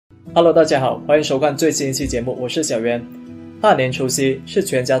Hello， 大家好，欢迎收看最新一期节目，我是小渊。大年除夕是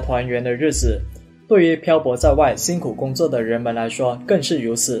全家团圆的日子，对于漂泊在外辛苦工作的人们来说更是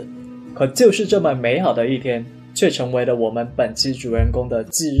如此。可就是这么美好的一天，却成为了我们本期主人公的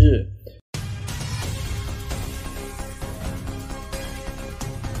忌日。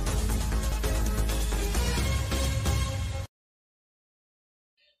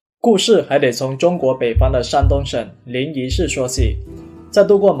故事还得从中国北方的山东省临沂市说起。在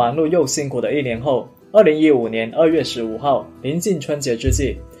度过忙碌又辛苦的一年后，2015年2月15号，临近春节之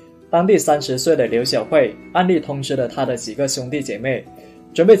际，当地30岁的刘小慧按例通知了她的几个兄弟姐妹，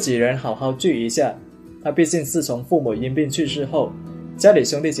准备几人好好聚一下。她毕竟自从父母因病去世后，家里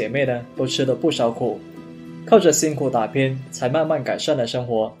兄弟姐妹呢都吃了不少苦，靠着辛苦打拼才慢慢改善了生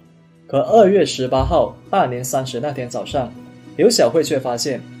活。可2月18号大年30那天早上，刘小慧却发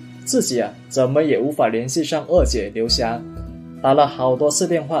现自己怎么也无法联系上二姐刘霞，打了好多次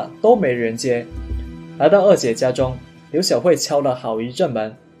电话都没人接。来到二姐家中，刘小慧敲了好一阵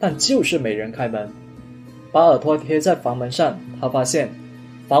门，但就是没人开门。把耳朵贴在房门上，她发现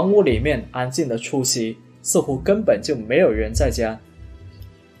房屋里面安静的出奇，似乎根本就没有人在家。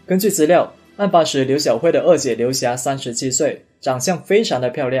根据资料，案发时刘小慧的二姐刘霞37岁，长相非常的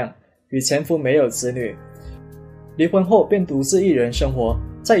漂亮，与前夫没有子女，离婚后便独自一人生活，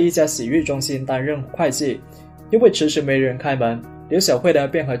在一家洗浴中心担任会计。因为迟迟没人开门，刘小慧呢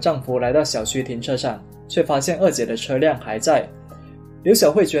便和丈夫来到小区停车场，却发现二姐的车辆还在。刘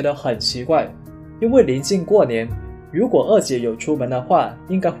小慧觉得很奇怪，因为临近过年，如果二姐有出门的话，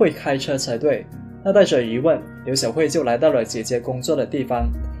应该会开车才对。那带着疑问，刘小慧就来到了姐姐工作的地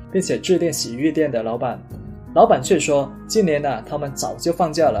方，并且致电洗浴店的老板。老板却说今年他们早就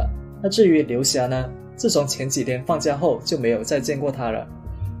放假了。那至于刘霞呢，自从前几天放假后就没有再见过她了。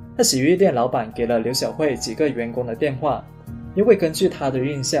那洗浴店老板给了刘小慧几个员工的电话，因为根据他的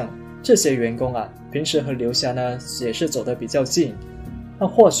印象，这些员工平时和刘霞呢也是走得比较近，那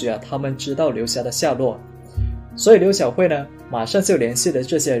或许他们知道刘霞的下落，所以刘小慧呢马上就联系了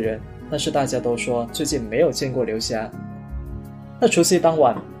这些人，但是大家都说最近没有见过刘霞。那除夕当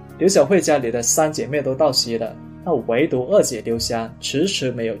晚，刘小慧家里的3姐妹都到齐了，那唯独二姐刘霞迟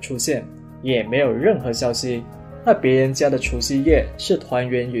迟没有出现，也没有任何消息。那别人家的除夕夜是团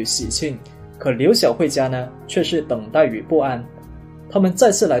圆与喜庆，可刘小慧家呢却是等待与不安。他们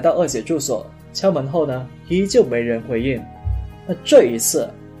再次来到二姐住所，敲门后呢依旧没人回应。那这一次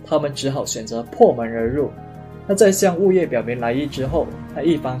他们只好选择破门而入。那在向物业表明来意之后，那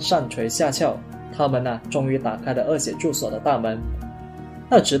一番上捶下撬，他们终于打开了二姐住所的大门。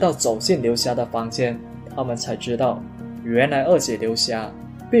那直到走进刘霞的房间，他们才知道原来二姐刘霞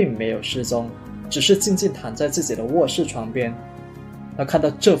并没有失踪，只是静静躺在自己的卧室床边。那看到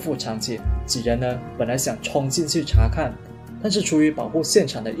这副场景，几人呢本来想冲进去查看，但是出于保护现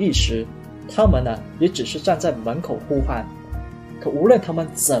场的意识，他们也只是站在门口呼喊。可无论他们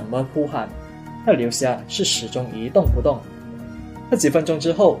怎么呼喊，那刘霞是始终一动不动。那几分钟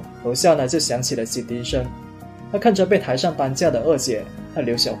之后，楼下就响起了警笛声。那看着被抬上担架的二姐，那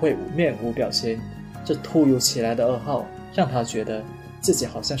刘小慧面无表情。这突如其来的噩耗让她觉得自己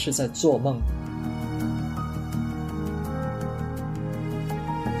好像是在做梦。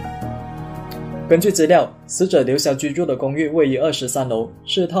根据资料，死者刘霞居住的公寓位于23楼，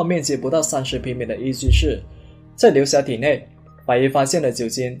是一套面积不到30平米的一居室。在刘霞体内，法医发现了酒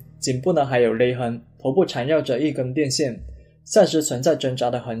精，颈部还有勒痕，头部缠绕着一根电线，下肢存在挣扎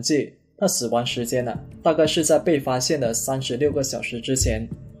的痕迹。那死亡时间大概是在被发现的36个小时之前。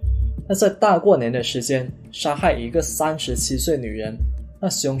那在大过年的时间杀害一个37岁女人，那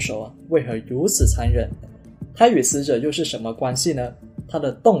凶手为何如此残忍？他与死者又是什么关系呢？他的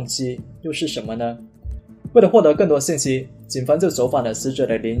动机又是什么呢？为了获得更多信息，警方就走访了死者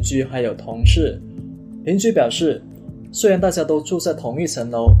的邻居还有同事。邻居表示，虽然大家都住在同一层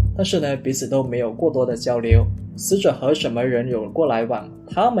楼，但是彼此都没有过多的交流，死者和什么人有过来往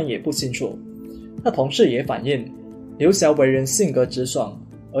他们也不清楚。那同事也反映，刘霞为人性格直爽，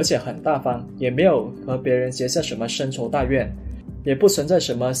而且很大方，也没有和别人结下什么深仇大怨，也不存在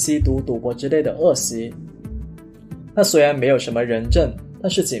什么吸毒赌博之类的恶习。那虽然没有什么人证，但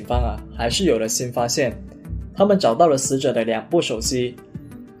是警方还是有了新发现。他们找到了死者的2部手机，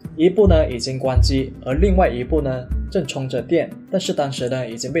一部已经关机，而另外一部正充着电，但是当时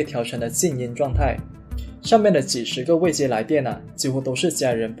已经被调成了静音状态。上面的几十个未接来电几乎都是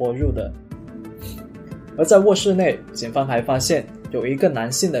家人拨入的。而在卧室内，警方还发现有一个男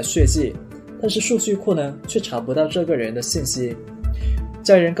性的血迹，但是数据库却查不到这个人的信息。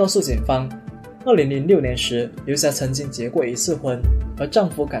家人告诉警方，2006年时，刘霞曾经结过1次婚，和丈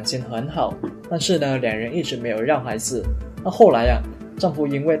夫感情很好，但是2人一直没有让孩子。那后来丈夫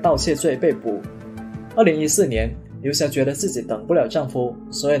因为盗窃罪被捕。2014年，刘霞觉得自己等不了丈夫，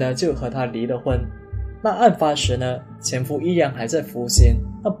所以呢就和他离了婚。那案发时呢，前夫依然还在服刑，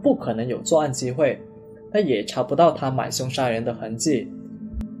那不可能有作案机会，那也查不到他买凶杀人的痕迹。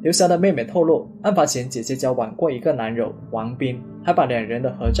刘霞的妹妹透露，案发前姐姐交往过一个男友王斌，还把两人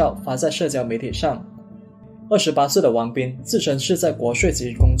的合照发在社交媒体上。28岁的王斌自称是在国税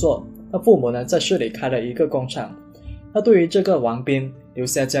局工作，他父母呢在市里开了一个工厂。那对于这个王斌，刘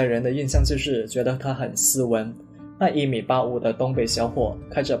霞家人的印象就是觉得他很斯文，那1.85米的东北小伙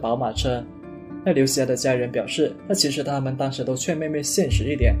开着宝马车。那刘霞的家人表示，那其实他们当时都劝妹妹现实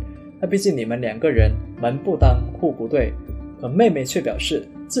一点，那毕竟你们两个人门不当户不对。可妹妹却表示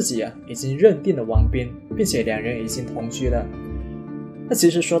自己已经认定了王斌，并且两人已经同居了。那其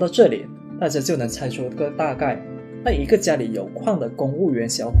实说到这里，大家就能猜出个大概，那一个家里有矿的公务员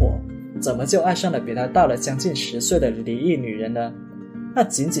小伙，怎么就爱上了比他大了将近10岁的离异女人呢？那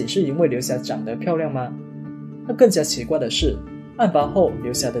仅仅是因为刘霞长得漂亮吗？那更加奇怪的是，案发后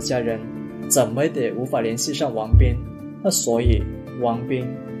刘霞的家人怎么也无法联系上王斌，那所以王斌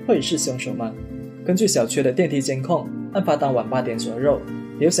会是凶手吗？根据小区的电梯监控，案发当晚8点左右，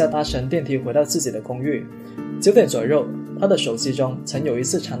刘霞搭乘电梯回到自己的公寓。9点左右，她的手机中曾有一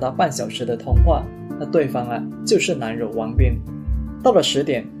次长达半小时的通话，那对方就是男友王斌。到了10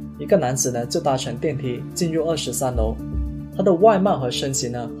点，一个男子呢就搭乘电梯进入23楼，他的外貌和身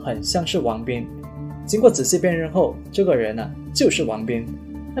形呢很像是王斌。经过仔细辨认后，这个人就是王斌。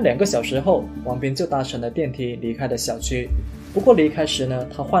那2个小时后，王斌就搭乘了电梯离开了小区。不过离开时呢，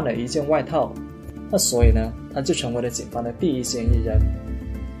他换了一件外套，那所以呢，他就成为了警方的第一嫌疑人。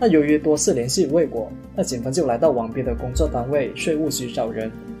那由于多次联系未果，那警方就来到王斌的工作单位税务局找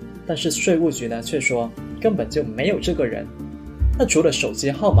人，但是税务局呢却说根本就没有这个人。那除了手机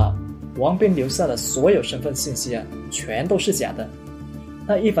号码，王斌留下的所有身份信息全都是假的。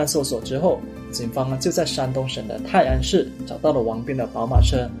那一番搜索之后，警方就在山东省的泰安市找到了王斌的宝马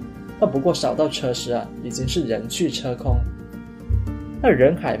车。那不过找到车时已经是人去车空。那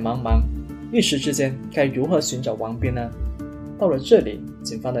人海茫茫，一时之间该如何寻找王斌呢？到了这里，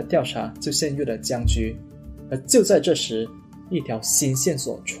警方的调查就陷入了僵局。而就在这时，一条新线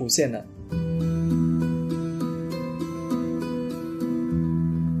索出现了。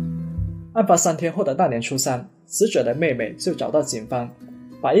案发3天后的大年初3，死者的妹妹就找到警方，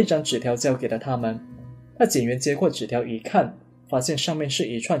把一张纸条交给了他们。那警员接过纸条一看，发现上面是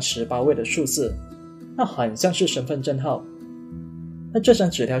一串18位的数字，那很像是身份证号。那这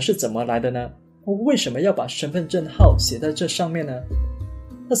张纸条是怎么来的呢？为什么要把身份证号写在这上面呢？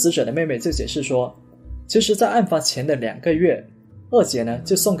那死者的妹妹就解释说，其实在案发前的2个月，二姐呢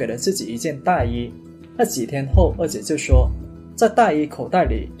就送给了自己一件大衣。那几天后，二姐就说在大衣口袋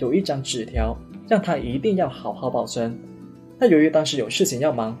里有一张纸条，让她一定要好好保存。那由于当时有事情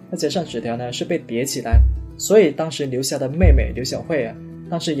要忙，那加上纸条呢是被叠起来，所以当时留下的妹妹刘小慧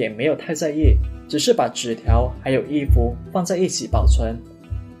当时也没有太在意，只是把纸条还有衣服放在一起保存。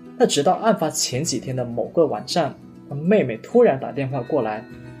那直到案发前几天的某个晚上，妹妹突然打电话过来，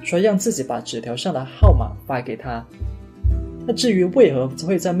说让自己把纸条上的号码发给她。那至于为何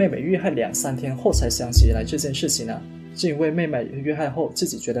会在妹妹遇害2-3天后才想起来这件事情呢？是因为妹妹遇害后自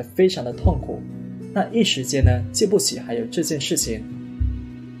己觉得非常的痛苦，那一时间呢记不起还有这件事情。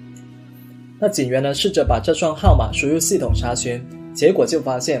那警员呢试着把这串号码输入系统查询，结果就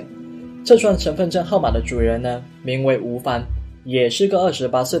发现这串身份证号码的主人呢名为吴帆，也是个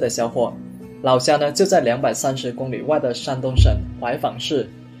28岁的小伙，老家呢就在230公里外的山东省怀坊市。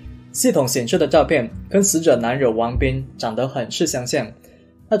系统显示的照片跟死者男友王斌长得很是相像。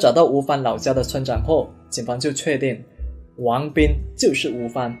那找到吴帆老家的村长后，警方就确定王斌就是吴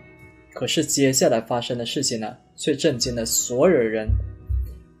帆。可是接下来发生的事情却震惊了所有人。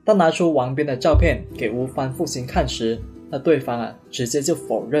当拿出王斌的照片给吴帆父亲看时，那对方直接就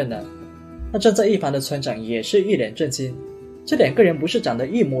否认了。那站在一旁的村长也是一脸震惊，这2个人不是长得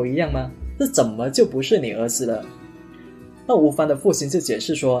一模一样吗？这怎么就不是你儿子了？那吴帆的父亲就解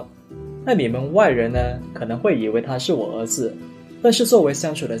释说，那你们外人呢可能会以为他是我儿子，但是作为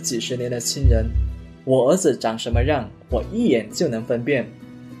相处了几十年的亲人，我儿子长什么样我一眼就能分辨。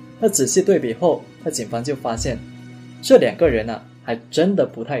那仔细对比后，那警方就发现这2个人还真的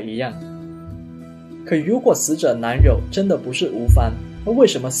不太一样。可如果死者男友真的不是吴帆，那为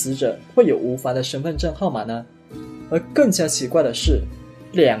什么死者会有吴帆的身份证号码呢？而更加奇怪的是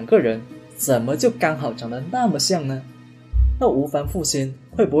，2个人怎么就刚好长得那么像呢？那吴帆父亲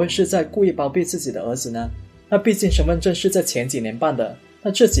会不会是在故意包庇自己的儿子呢？那毕竟身份证是在前几年办的，那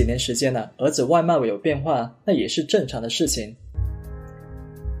这几年时间儿子外貌有变化，那也是正常的事情。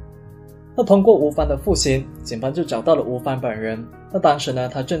那通过吴帆的父亲，警方就找到了吴帆本人。那当时呢，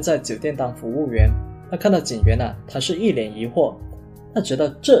他正在酒店当服务员。那看到警员啊，他是一脸疑惑。那直到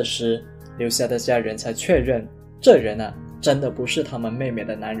这时，刘霞的家人才确认，这人啊，真的不是他们妹妹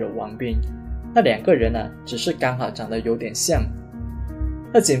的男友王斌。那两个人啊，只是刚好长得有点像。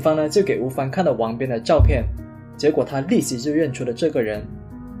那警方呢，就给吴帆看了王斌的照片，结果他立即就认出了这个人。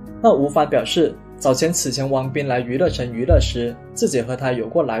那吴帆表示，此前王斌来娱乐城娱乐时，自己和他有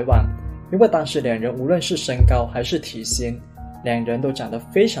过来往，因为当时两人无论是身高还是体型，两人都长得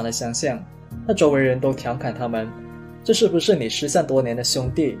非常的相像。那周围人都调侃他们，这是不是你失散多年的兄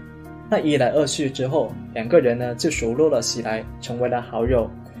弟？那一来二去之后，两个人呢就熟络了起来，成为了好友。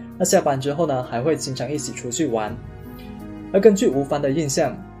那下班之后呢，还会经常一起出去玩。而根据吴帆的印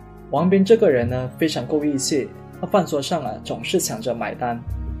象，王斌这个人呢非常够义气，他饭桌上啊总是抢着买单。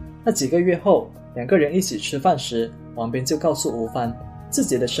那几个月后，两个人一起吃饭时，王斌就告诉吴帆，自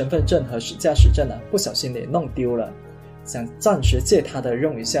己的身份证和驾驶证不小心给弄丢了，想暂时借他的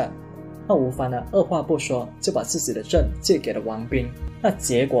用一下。那吴帆呢二话不说就把自己的证借给了王斌。那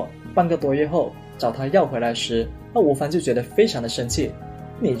结果半个多月后找他要回来时，那吴帆就觉得非常的生气，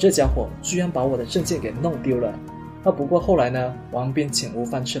你这家伙居然把我的证件给弄丢了。那不过后来呢，王斌请吴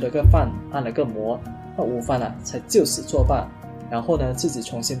帆吃了个饭，按了个摩，那吴帆才就此作罢，然后呢自己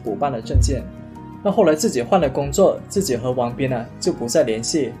重新补办了证件。那后来自己换了工作，自己和王斌就不再联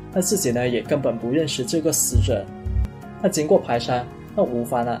系，那自己呢也根本不认识这个死者。那经过排查，那吴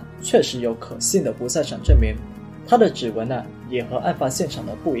帆确实有可信的不在场证明，他的指纹也和案发现场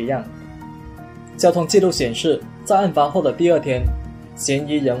的不一样。交通记录显示，在案发后的第二天，嫌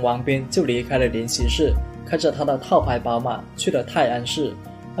疑人王斌就离开了临溪市，开着他的套牌宝马去了泰安市。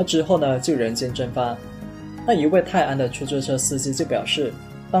那之后呢就人间蒸发。那一位泰安的出租车司机就表示，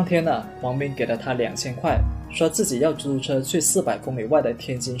当天王斌给了他2000块，说自己要租车去400公里外的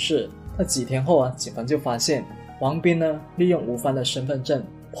天津市。那几天后警方就发现王斌利用吴帆的身份证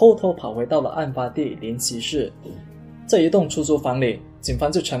偷偷跑回到了案发地临溪市。这一栋出租房里，警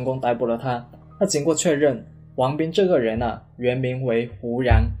方就成功逮捕了他。那经过确认，王斌这个人原名为胡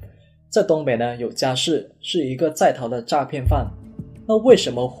杨，在东北有家室，是一个在逃的诈骗犯。那为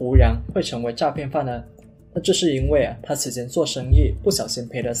什么胡杨会成为诈骗犯呢？那这是因为他此前做生意不小心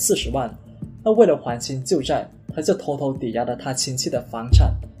赔了40万，那为了还清旧债，他就偷偷抵押了他亲戚的房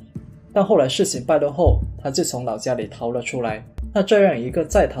产。但后来事情败露后，他就从老家里逃了出来。那这样一个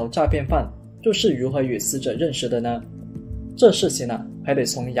在逃诈骗犯，又是如何与死者认识的呢？这事情还得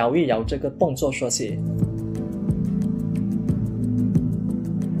从摇一摇这个动作说起。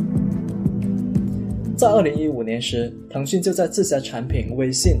在2015年时，腾讯就在自家产品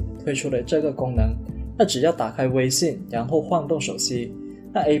微信推出了这个功能。那只要打开微信，然后晃动手机，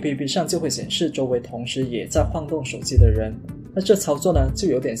那 APP 上就会显示周围同时也在晃动手机的人。那这操作就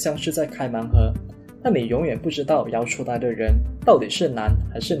有点像是在开盲盒，那你永远不知道摇出来的人到底是男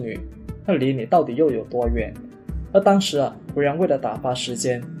还是女，那离你到底又有多远。而当时胡杨为了打发时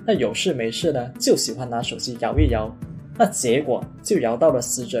间，那有事没事就喜欢拿手机摇一摇，那结果就摇到了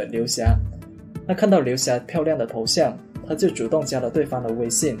死者刘霞。那看到刘霞漂亮的头像，他就主动加了对方的微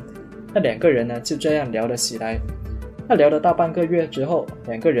信。那两个人就这样聊了起来。那聊了大半个月之后，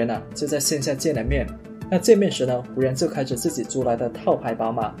两个人就在线下见了面。那见面时胡杨就开着自己租来的套牌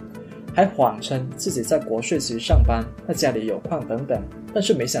宝马，还谎称自己在国税局上班，那家里有矿等等。但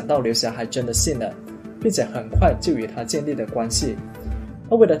是没想到刘霞还真的信了，并且很快就与他建立了关系。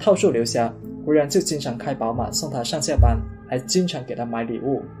那为了套住刘霞，胡杨就经常开宝马送她上下班，还经常给她买礼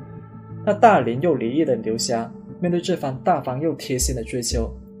物。那大龄又离异的刘霞面对这番大方又贴心的追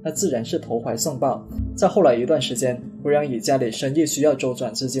求，那自然是投怀送抱。在后来一段时间，胡杨以家里生意需要周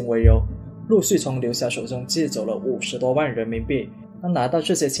转资金为由，陆续从刘霞手中借走了50多万人民币。那拿到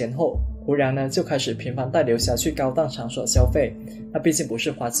这些钱后，胡杨就开始频繁带刘霞去高档场所消费。那毕竟不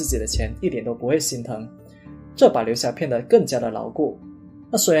是花自己的钱，一点都不会心疼，这把刘霞骗得更加的牢固。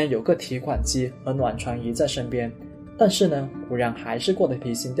那虽然有个提款机和暖床仪在身边，但是胡杨还是过得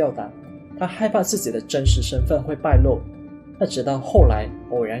提心吊胆，他害怕自己的真实身份会败露。那直到后来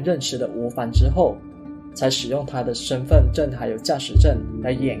偶然认识了吴帆之后，才使用他的身份证还有驾驶证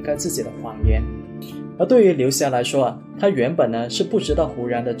来掩盖自己的谎言。而对于刘霞来说她原本是不知道胡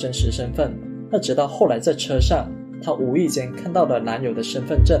杨的真实身份。那直到后来在车上，她无意间看到了男友的身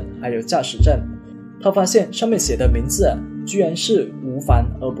份证还有驾驶证，她发现上面写的名字居然是吴帆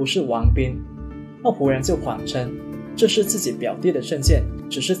而不是王斌。那胡杨就谎称这是自己表弟的证件，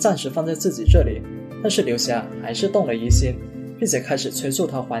只是暂时放在自己这里。但是刘霞还是动了疑心，并且开始催促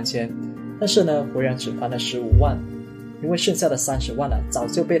他还钱。但是胡杨只还了15万，因为剩下的30万早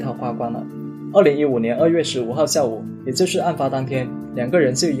就被他花光了。2015年2月15号下午，也就是案发当天，两个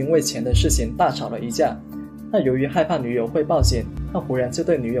人就因为钱的事情大吵了一架。那由于害怕女友会报警，那胡然就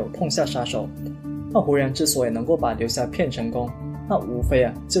对女友痛下杀手。那胡然之所以能够把刘霞骗成功，那无非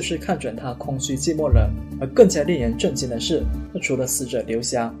就是看准他空虚寂寞冷。而更加令人震惊的是，那除了死者刘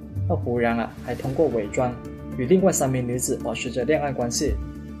霞，那胡然还通过伪装与另外3名女子保持着恋爱关系，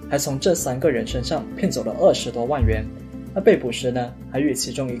还从这3个人身上骗走了20多万元。那被捕时呢，还与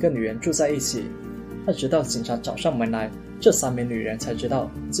其中一个女人住在一起。那直到警察找上门来，这3名女人才知道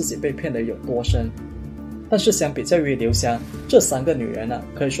自己被骗得有多深。但是相比较于刘霞，这3个女人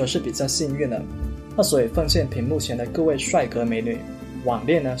可以说是比较幸运的。那所以奉劝屏幕前的各位帅哥美女，网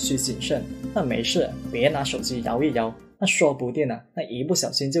恋需谨慎，那没事别拿手机摇一摇，那说不定那一不小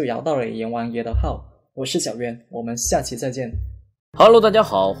心就摇到了阎王爷的号。我是小渊，我们下期再见。Hello， 大家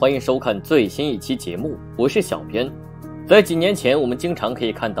好，欢迎收看最新一期节目，我是小渊。在几年前，我们经常可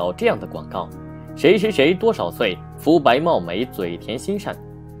以看到这样的广告：谁谁谁多少岁，肤白貌美，嘴甜心善，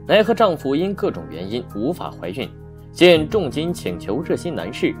奈何丈夫因各种原因无法怀孕，现重金请求热心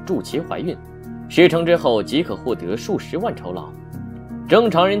男士助其怀孕，事成之后即可获得数十万酬劳。正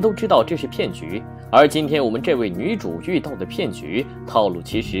常人都知道这是骗局，而今天我们这位女主遇到的骗局套路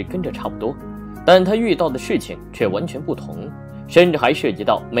其实跟这差不多，但她遇到的事情却完全不同，甚至还涉及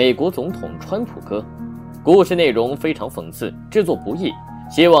到美国总统川普哥。故事内容非常讽刺，制作不易，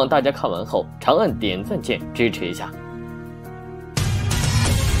希望大家看完后长按点赞键支持一下。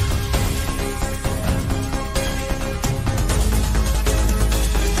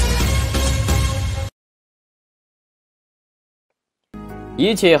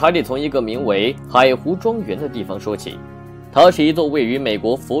一切还得从一个名为海湖庄园的地方说起。它是一座位于美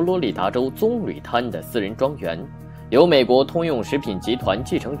国佛罗里达州棕榈滩的私人庄园，由美国通用食品集团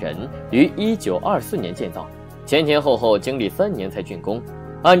继承人于1924年建造，前后经历3年才竣工。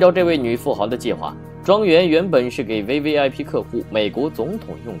按照这位女富豪的计划，庄园原本是给 VVIP 客户美国总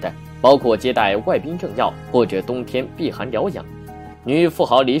统用的，包括接待外宾政要或者冬天避寒疗养。女富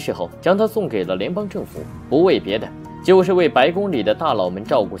豪离世后，将它送给了联邦政府，不为别的，就是为白宫里的大佬们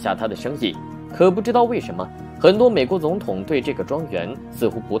照顾下他的生意。可不知道为什么，很多美国总统对这个庄园似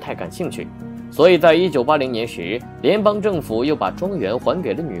乎不太感兴趣，所以在1980年时，联邦政府又把庄园还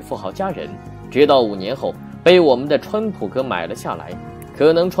给了女富豪家人，直到5年后被我们的川普哥买了下来。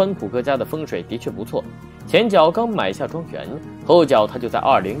可能川普哥家的风水的确不错，前脚刚买下庄园，后脚他就在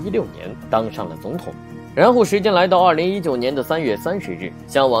2016年当上了总统。然后时间来到2019年的3月30日，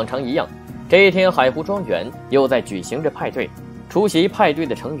像往常一样，这一天海湖庄园又在举行着派对。出席派对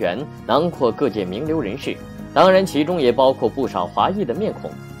的成员囊括各界名流人士，当然其中也包括不少华裔的面孔。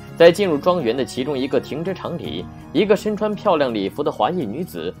在进入庄园的其中一个停车场里，一个身穿漂亮礼服的华裔女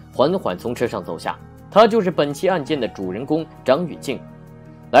子缓缓从车上走下，她就是本期案件的主人公张玉静。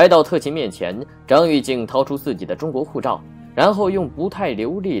来到特勤面前，张玉静掏出自己的中国护照，然后用不太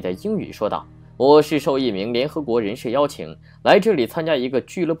流利的英语说道：“我是受一名联合国人士邀请，来这里参加一个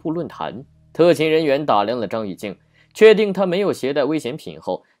俱乐部论坛。”特勤人员打量了张玉静，确定他没有携带危险品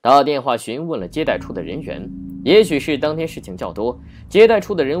后，打电话询问了接待处的人员。也许是当天事情较多，接待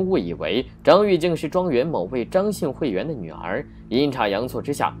处的人误以为张玉静是庄园某位张姓会员的女儿，阴差阳错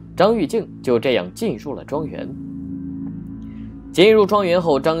之下，张玉静就这样进入了庄园。进入庄园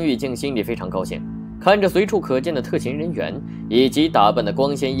后，张玉静心里非常高兴，看着随处可见的特勤人员以及打扮得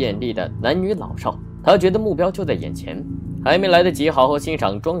光鲜艳丽的男女老少，她觉得目标就在眼前。还没来得及好好欣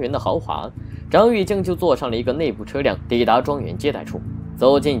赏庄园的豪华，张玉静就坐上了一个内部车辆，抵达庄园接待处。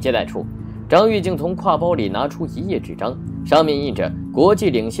走进接待处，张玉静从挎包里拿出1页纸张，上面印着国际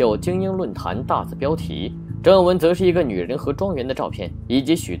领袖精英论坛大字标题，正文则是一个女人和庄园的照片，以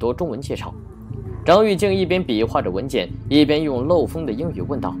及许多中文介绍。张玉静一边比划着文件，一边用漏风的英语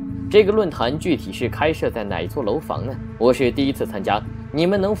问道：“这个论坛具体是开设在哪座楼房呢？我是第一次参加，你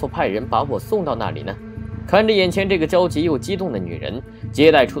们能否派人把我送到那里呢？”看着眼前这个焦急又激动的女人，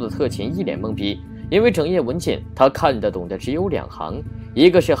接待处的特勤一脸懵逼，因为整页文件他看得懂的只有2行，一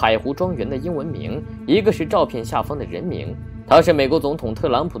个是海湖庄园的英文名，一个是照片下方的人名。她是美国总统特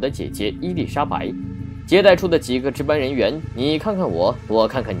朗普的姐姐伊丽莎白。接待处的几个值班人员，你看看我，我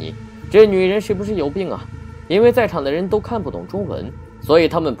看看你，这女人是不是有病啊？因为在场的人都看不懂中文，所以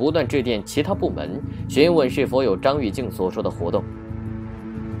他们不断致电其他部门，询问是否有张玉静所说的活动。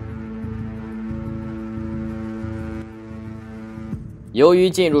由于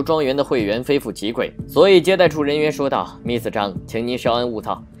进入庄园的会员非富即贵，所以接待处人员说道：“Miss 张，请您稍安勿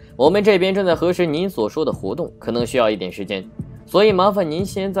躁，我们这边正在核实您所说的活动，可能需要一点时间，所以麻烦您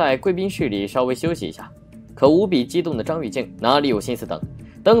先在贵宾室里稍微休息一下。”可无比激动的张玉静哪里有心思等，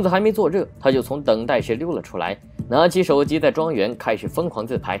凳子还没坐热，他就从等待室溜了出来，拿起手机在庄园开始疯狂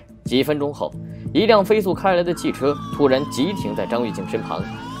自拍。几分钟后，一辆飞速开来的汽车突然急停在张玉静身旁，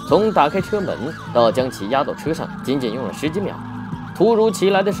从打开车门到将其压到车上，仅仅用了10几秒。突如其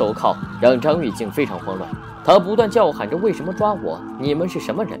来的手铐让张玉静非常慌乱，她不断叫喊着：“为什么抓我？你们是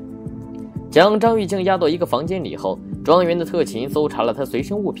什么人？”将张玉静押到一个房间里后，庄园的特勤搜查了她随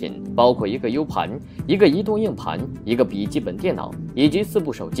身物品，包括一个 U 盘、一个移动硬盘、一个笔记本电脑以及4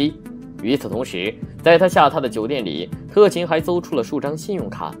部手机。与此同时，在他下榻的酒店里，特勤还搜出了数张信用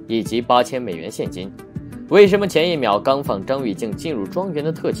卡以及8000美元现金。为什么前一秒刚放张玉静进入庄园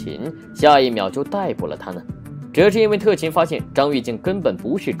的特勤，下一秒就逮捕了他呢？这是因为特勤发现张玉静根本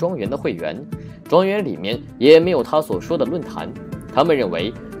不是庄园的会员，庄园里面也没有他所说的论坛。他们认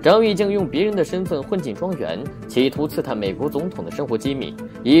为张玉静用别人的身份混进庄园，企图刺探美国总统的生活机密，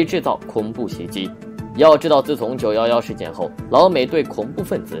以制造恐怖袭击。要知道，自从911事件后，老美对恐怖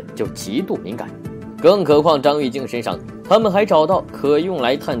分子就极度敏感，更何况张玉静身上，他们还找到可用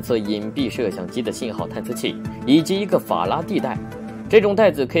来探测隐蔽摄像机的信号探测器，以及一个法拉第带。这种带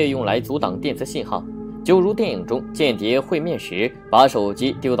子可以用来阻挡电磁信号，就如电影中间谍会面时把手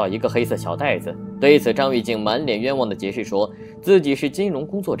机丢到一个黑色小袋子。对此，张玉静满脸冤枉地解释说，自己是金融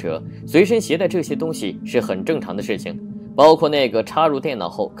工作者，随身携带这些东西是很正常的事情，包括那个插入电脑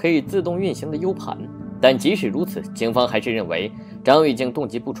后可以自动运行的 U 盘。但即使如此，警方还是认为张玉静动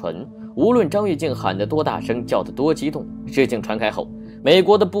机不纯。无论张玉静喊得多大声，叫得多激动，事情传开后，美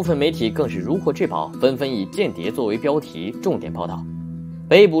国的部分媒体更是如获至宝，纷纷以间谍作为标题重点报道。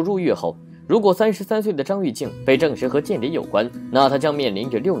被捕入狱后，如果33岁的张玉静被证实和间谍有关，那她将面临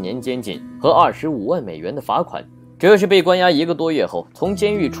着6年监禁和25万美元的罚款。这是被关押1个多月后从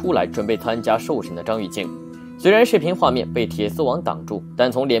监狱出来准备参加受审的张玉静。虽然视频画面被铁丝网挡住，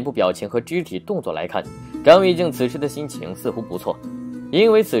但从脸部表情和肢体动作来看，张玉静此时的心情似乎不错。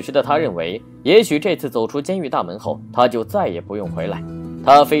因为此时的她认为，也许这次走出监狱大门后，她就再也不用回来。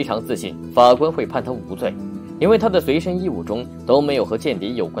她非常自信，法官会判她无罪，因为她的随身衣物中都没有和间谍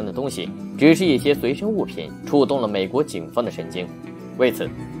有关的东西，只是一些随身物品，触动了美国警方的神经。为此，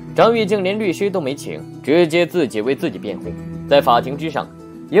张玉静连律师都没请，直接自己为自己辩护。在法庭之上，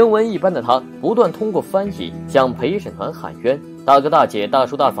英文一般的他不断通过翻译向陪审团喊冤：“大哥大姐大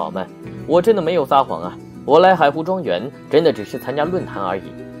叔大嫂们，我真的没有撒谎啊，我来海湖庄园真的只是参加论坛而已。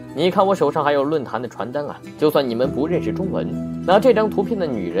你看我手上还有论坛的传单啊，就算你们不认识中文，那这张图片的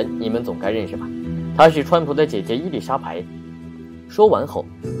女人你们总该认识吧？她是川普的姐姐伊丽莎白。”说完后，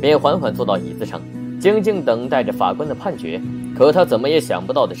便缓缓坐到椅子上，静静等待着法官的判决。可他怎么也想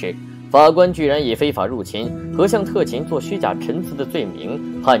不到的是，法官居然以非法入侵和向特勤做虚假陈词的罪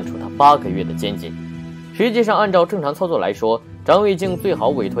名判处他8个月的监禁。实际上，按照正常操作来说，张玉静最好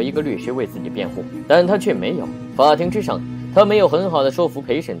委托一个律师为自己辩护，但他却没有。法庭之上，他没有很好的说服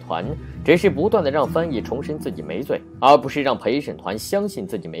陪审团，只是不断的让翻译重申自己没罪，而不是让陪审团相信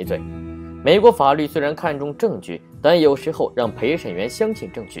自己没罪。美国法律虽然看重证据，但有时候让陪审员相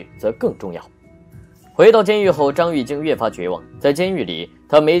信证据则更重要。回到监狱后，张玉静越发绝望。在监狱里，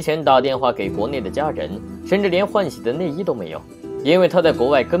他没钱打电话给国内的家人，甚至连换洗的内衣都没有，因为他在国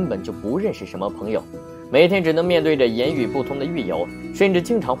外根本就不认识什么朋友，每天只能面对着言语不通的狱友，甚至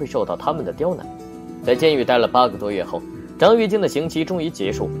经常会受到他们的刁难。在监狱待了8个多月后，张玉静的刑期终于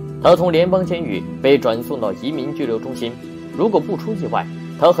结束，他从联邦监狱被转送到移民拘留中心。如果不出意外，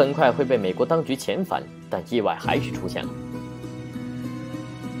他很快会被美国当局遣返，但意外还是出现了。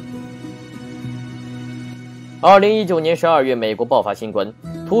2019年12月，美国爆发新冠，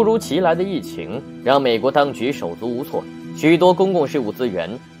突如其来的疫情让美国当局手足无措，许多公共事务资源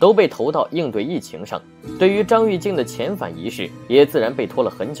都被投到应对疫情上。对于张玉静的遣返仪式，也自然被拖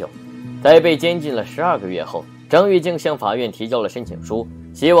了很久。在被监禁了12个月后，张玉静向法院提交了申请书，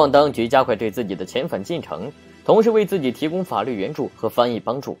希望当局加快对自己的遣返进程，同时为自己提供法律援助和翻译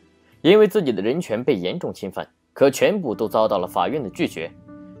帮助，因为自己的人权被严重侵犯，可全部都遭到了法院的拒绝。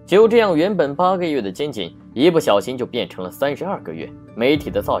就这样，原本8个月的监禁，一不小心就变成了32个月。媒体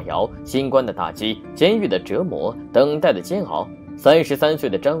的造谣、新冠的打击、监狱的折磨、等待的煎熬，33岁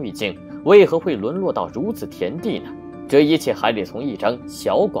的张玉静为何会沦落到如此田地呢？这一切还得从一张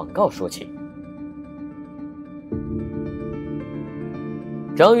小广告说起。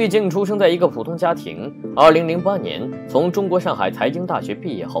张玉静出生在一个普通家庭。2008年从中国上海财经大学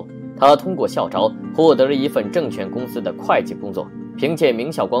毕业后，他通过校招获得了一份证券公司的会计工作。凭借名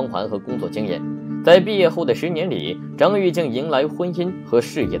校光环和工作经验，在毕业后的10年里，张玉静迎来婚姻和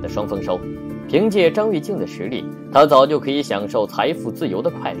事业的双丰收。凭借张玉静的实力，她早就可以享受财富自由的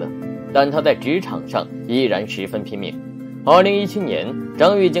快乐，但她在职场上依然十分拼命。2017年，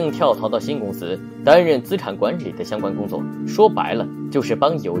张玉静跳槽到新公司，担任资产管理的相关工作。说白了，就是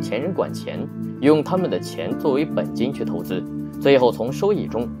帮有钱人管钱，用他们的钱作为本金去投资，最后从收益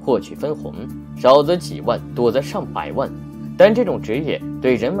中获取分红，少则几万，多则上百万。但这种职业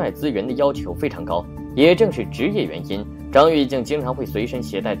对人脉资源的要求非常高，也正是职业原因，张玉静经常会随身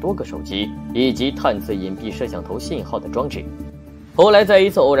携带多个手机以及探测隐蔽摄像头信号的装置。后来在一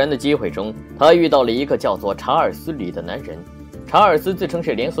次偶然的机会中，他遇到了一个叫做查尔斯·李的男人。查尔斯自称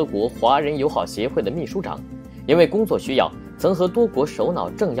是联合国华人友好协会的秘书长，因为工作需要，曾和多国首脑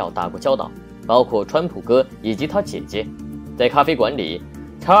政要打过交道，包括川普哥以及他姐姐。在咖啡馆里，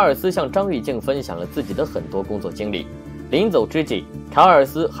查尔斯向张玉静分享了自己的很多工作经历。临走之际，查尔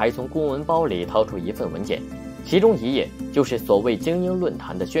斯还从公文包里掏出一份文件，其中一页就是所谓精英论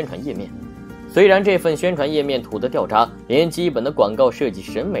坛的宣传页面。虽然这份宣传页面土得掉渣，连基本的广告设计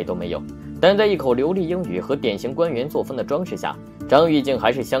审美都没有，但在一口流利英语和典型官员作风的装饰下，张玉静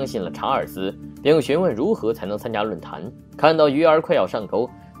还是相信了查尔斯，并询问如何才能参加论坛。看到鱼儿快要上钩，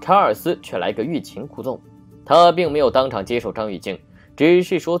查尔斯却来个欲擒故纵。他并没有当场接受张玉静，只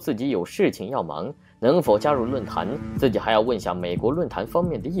是说自己有事情要忙，能否加入论坛，自己还要问下美国论坛方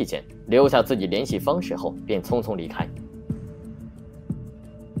面的意见，留下自己联系方式后便匆匆离开。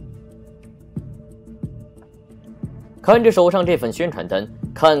看着手上这份宣传单，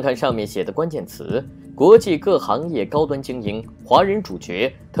看看上面写的关键词：国际各行业高端精英、华人主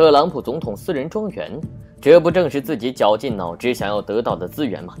角、特朗普总统私人庄园，这不正是自己绞尽脑汁想要得到的资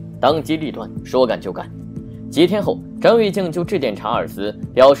源吗？当机立断，说干就干。几天后，张玉静就致电查尔斯，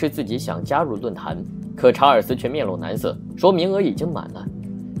表示自己想加入论坛，可查尔斯却面露难色，说名额已经满了。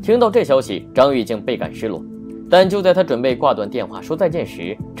听到这消息，张玉静倍感失落，但就在他准备挂断电话说再见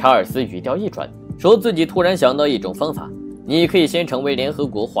时，查尔斯语调一转，说自己突然想到一种方法，你可以先成为联合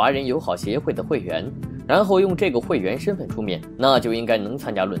国华人友好协会的会员，然后用这个会员身份出面，那就应该能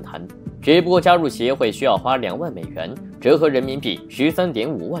参加论坛。只不过加入协会需要花2万美元，折合人民币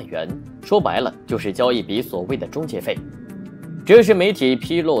13.5万元，说白了就是交一笔所谓的中介费。这是媒体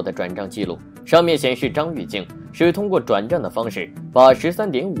披露的转账记录，上面显示张玉静是通过转账的方式把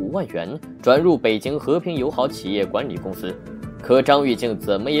13.5万元转入北京和平友好企业管理公司。可张玉静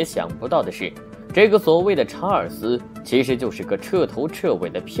怎么也想不到的是，这个所谓的查尔斯其实就是个彻头彻尾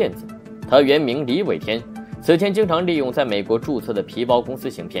的骗子。他原名李伟天，此前经常利用在美国注册的皮包公司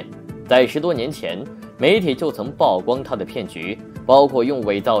行骗。在10多年前，媒体就曾曝光他的骗局，包括用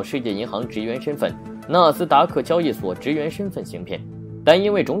伪造世界银行职员身份、纳斯达克交易所职员身份行骗。但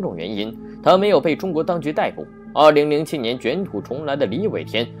因为种种原因，他没有被中国当局逮捕。2007年卷土重来的李伟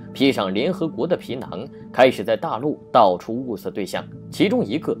天披上联合国的皮囊，开始在大陆到处物色对象，其中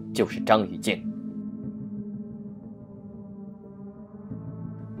一个就是张玉静。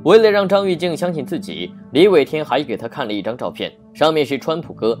为了让张玉静相信自己，李伟天还给他看了一张照片，上面是川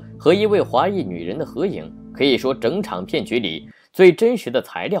普哥和一位华裔女人的合影。可以说整场骗局里最真实的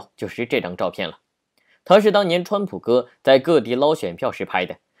材料就是这张照片了。他是当年川普哥在各地捞选票时拍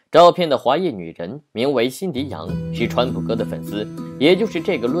的，照片的华裔女人名为辛迪杨，是川普哥的粉丝，也就是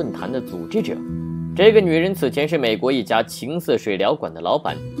这个论坛的组织者。这个女人此前是美国一家情色水疗馆的老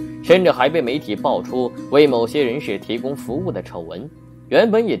板，甚至还被媒体爆出为某些人士提供服务的丑闻。原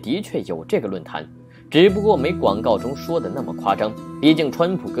本也的确有这个论坛，只不过没广告中说的那么夸张，毕竟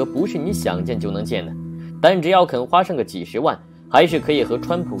川普哥不是你想见就能见的。但只要肯花上个几十万，还是可以和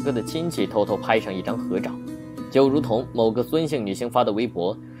川普哥的亲戚偷偷拍上一张合照。就如同某个孙姓女星发的微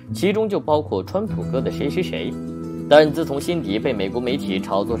博，其中就包括川普哥的谁谁谁。但自从辛迪被美国媒体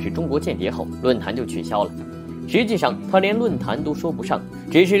炒作是中国间谍后，论坛就取消了。实际上他连论坛都说不上，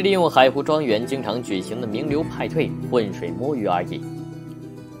只是利用海湖庄园经常举行的名流派对浑水摸鱼而已。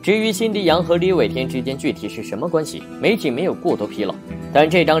至于辛迪杨和李伟天之间具体是什么关系，媒体没有过多披露，但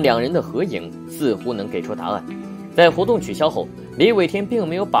这张两人的合影似乎能给出答案。在活动取消后，李伟天并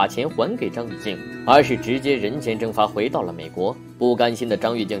没有把钱还给张玉静，而是直接人间蒸发回到了美国。不甘心的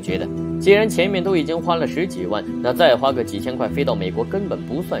张玉静觉得，既然前面都已经花了10几万，那再花个几千块飞到美国根本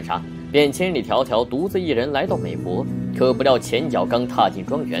不算啥，便千里迢迢独自一人来到美国。可不料前脚刚踏进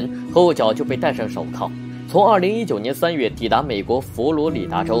庄园，后脚就被戴上手铐。从2019年3月抵达美国佛罗里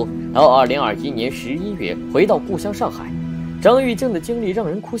达州，到2021年11月回到故乡上海，张玉静的经历让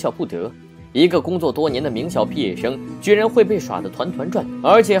人哭笑不得。一个工作多年的名校毕业生，居然会被耍得团团转，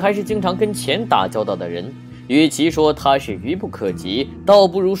而且还是经常跟钱打交道的人。与其说他是愚不可及，倒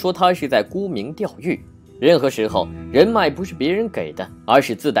不如说他是在沽名钓誉。任何时候，人脉不是别人给的，而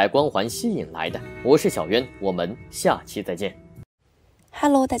是自带光环吸引来的。我是小渊，我们下期再见。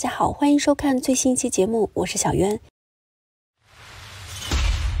Hello， 大家好，欢迎收看最新一期节目，我是小渊。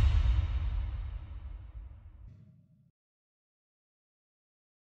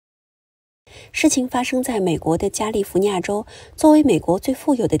事情发生在美国的加利福尼亚州。作为美国最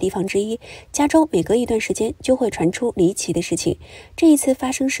富有的地方之一，加州每隔一段时间就会传出离奇的事情。这一次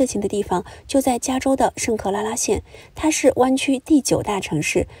发生事情的地方就在加州的圣克拉拉县，它是湾区第9大城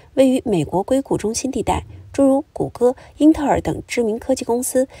市，位于美国硅谷中心地带。诸如谷歌、英特尔等知名科技公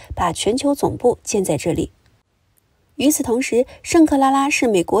司把全球总部建在这里。与此同时，圣克拉拉是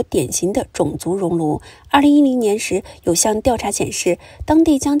美国典型的种族熔炉。2010年时，有项调查显示，当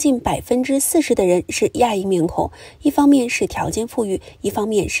地将近40%的人是亚裔面孔。一方面是条件富裕，一方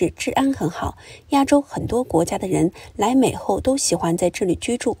面是治安很好。亚洲很多国家的人来美后都喜欢在这里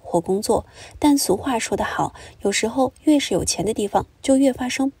居住或工作。但俗话说得好，有时候越是有钱的地方，就越发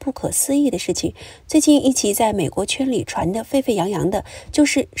生不可思议的事情。最近一起在美国圈里传得沸沸扬扬的，就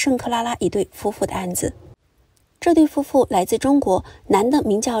是圣克拉拉一对夫妇的案子。这对夫妇来自中国，男的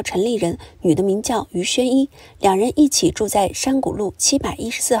名叫陈立人，女的名叫于宣一，两人一起住在山谷路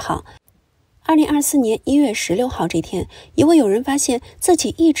714号。2024年1月16号这天，一位友人发现自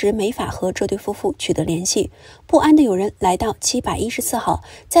己一直没法和这对夫妇取得联系。不安的友人来到714号，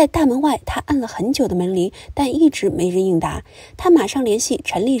在大门外他按了很久的门铃，但一直没人应答。他马上联系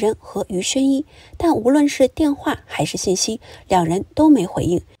陈立人和于宣一，但无论是电话还是信息，两人都没回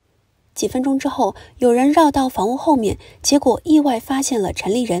应。几分钟之后，有人绕到房屋后面，结果意外发现了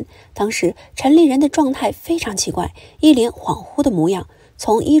陈立人。当时陈立人的状态非常奇怪，一脸恍惚的模样，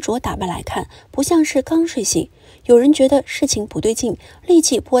从衣着打扮来看，不像是刚睡醒。有人觉得事情不对劲，立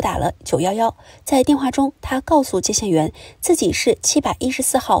即拨打了911。在电话中，他告诉接线员自己是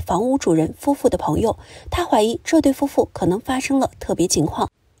714号房屋主人夫妇的朋友，他怀疑这对夫妇可能发生了特别情况，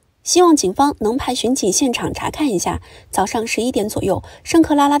希望警方能派巡警现场查看一下。早上11点左右，圣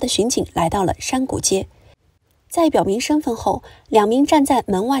克拉拉的巡警来到了山谷街。在表明身份后，2名站在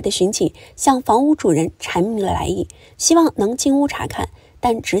门外的巡警向房屋主人阐明了来意，希望能进屋查看，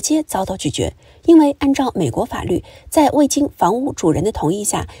但直接遭到拒绝。因为按照美国法律，在未经房屋主人的同意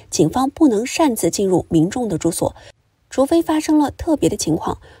下，警方不能擅自进入民众的住所，除非发生了特别的情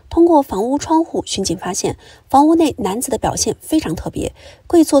况。通过房屋窗户，巡警发现房屋内男子的表现非常特别，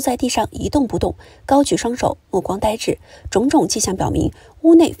跪坐在地上一动不动，高举双手，目光呆滞，种种迹象表明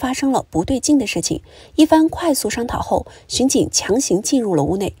屋内发生了不对劲的事情。一番快速商讨后，巡警强行进入了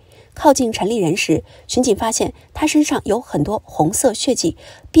屋内。靠近陈立人时，巡警发现他身上有很多红色血迹，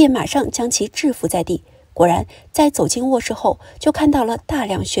便马上将其制服在地。果然，在走进卧室后，就看到了大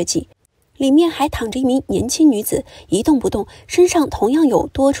量血迹，里面还躺着一名年轻女子，一动不动，身上同样有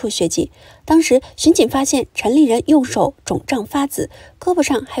多处血迹。当时巡警发现陈立人右手肿胀发紫，胳膊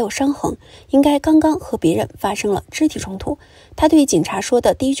上还有伤痕，应该刚刚和别人发生了肢体冲突。他对警察说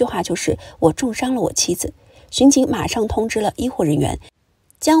的第一句话就是“我重伤了我妻子”。巡警马上通知了医护人员，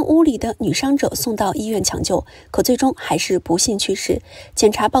将屋里的女伤者送到医院抢救，可最终还是不幸去世。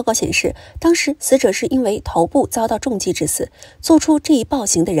检查报告显示，当时死者是因为头部遭到重击致死，做出这一暴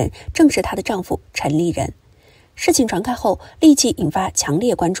行的人正是她的丈夫陈立人。事情传开后，立即引发强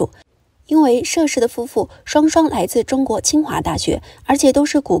烈关注。因为涉事的夫妇双双来自中国清华大学，而且都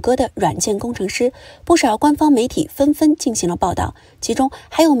是谷歌的软件工程师，不少官方媒体纷纷进行了报道，其中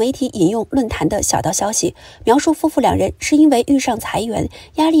还有媒体引用论坛的小道消息，描述夫妇两人是因为遇上裁员，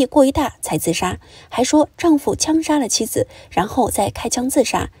压力过于大才自杀，还说丈夫枪杀了妻子，然后再开枪自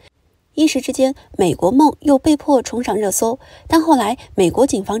杀。一时之间，美国梦又被迫冲上热搜，但后来美国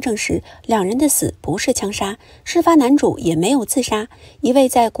警方证实，两人的死不是枪杀，事发男主也没有自杀。一位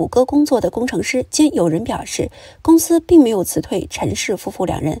在谷歌工作的工程师兼友人表示，公司并没有辞退陈氏夫妇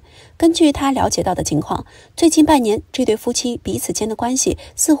两人。根据他了解到的情况，最近半年这对夫妻彼此间的关系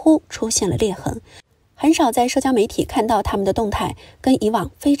似乎出现了裂痕，很少在社交媒体看到他们的动态，跟以往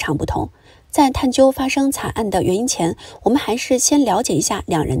非常不同。在探究发生惨案的原因前，我们还是先了解一下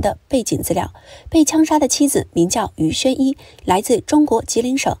两人的背景资料。被枪杀的妻子名叫于宣一，来自中国吉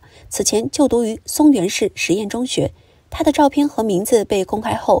林省，此前就读于松原市实验中学。她的照片和名字被公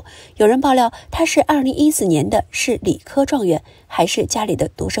开后，有人爆料她是2014年的市理科状元，还是家里的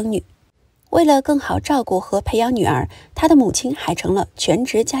独生女。为了更好照顾和培养女儿，她的母亲还成了全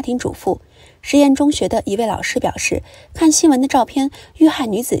职家庭主妇。实验中学的一位老师表示，看新闻的照片，遇害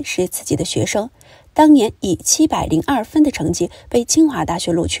女子是自己的学生，当年以702分的成绩被清华大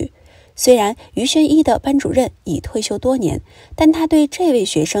学录取。虽然于宣一的班主任已退休多年，但他对这位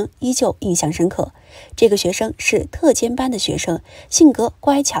学生依旧印象深刻。这个学生是特尖班的学生，性格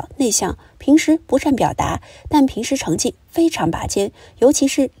乖巧内向，平时不善表达，但平时成绩非常拔尖，尤其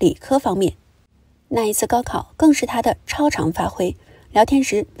是理科方面。那一次高考更是他的超常发挥。聊天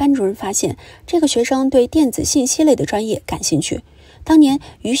时，班主任发现这个学生对电子信息类的专业感兴趣。当年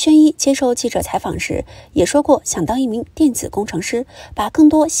于轩一接受记者采访时也说过想当一名电子工程师，把更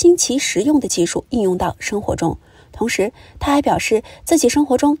多新奇实用的技术应用到生活中。同时他还表示自己生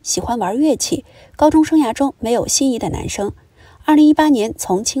活中喜欢玩乐器，高中生涯中没有心仪的男生。2018年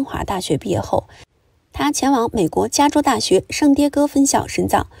从清华大学毕业后，他前往美国加州大学圣迭戈分校深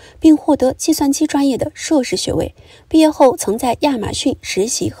造，并获得计算机专业的硕士学位。毕业后曾在亚马逊实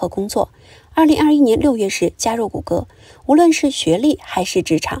习和工作。2021年6月时加入谷歌。无论是学历还是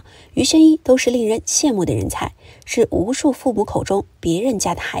职场，于轩一都是令人羡慕的人才，是无数父母口中别人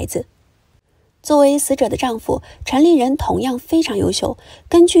家的孩子。作为死者的丈夫，陈立人同样非常优秀。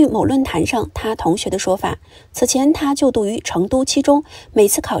根据某论坛上他同学的说法，此前他就读于成都七中，每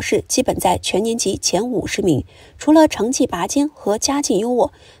次考试基本在全年级前50名。除了成绩拔尖和家境优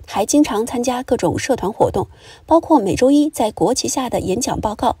渥，还经常参加各种社团活动，包括每周一在国旗下的演讲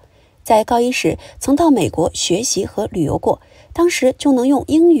报告。在高一时曾到美国学习和旅游过，当时就能用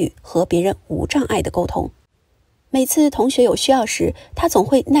英语和别人无障碍的沟通。每次同学有需要时，他总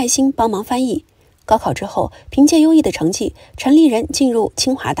会耐心帮忙翻译。高考之后，凭借优异的成绩，陈立人进入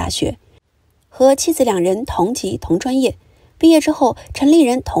清华大学，和妻子两人同级同专业。毕业之后，陈立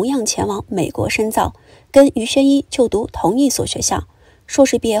人同样前往美国深造，跟于轩一就读同一所学校。硕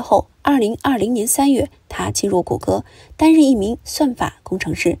士毕业后，2020年3月，他进入谷歌，担任一名算法工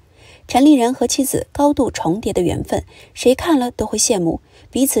程师。陈立人和妻子高度重叠的缘分，谁看了都会羡慕，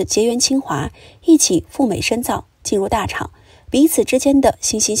彼此结缘清华，一起赴美深造，进入大厂，彼此之间的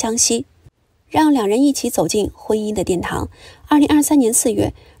惺惺相惜，让两人一起走进婚姻的殿堂。2023年4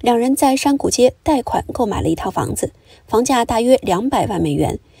月，两人在山谷街贷款购买了一套房子，房价大约200万美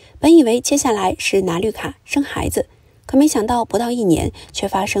元。本以为接下来是拿绿卡生孩子，可没想到不到1年，却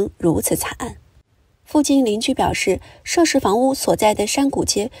发生如此惨案。附近邻居表示，涉事房屋所在的山谷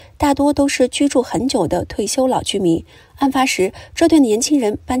街大多都是居住很久的退休老居民。案发时，这对年轻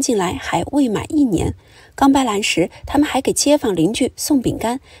人搬进来还未满1年。刚搬来时，他们还给街坊邻居送饼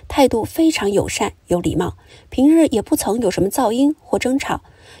干，态度非常友善有礼貌，平日也不曾有什么噪音或争吵。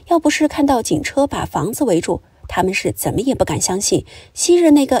要不是看到警车把房子围住，他们是怎么也不敢相信，昔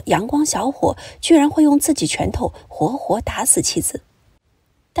日那个阳光小伙居然会用自己拳头活活打死妻子。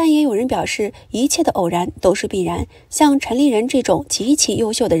但也有人表示，一切的偶然都是必然。像陈立人这种极其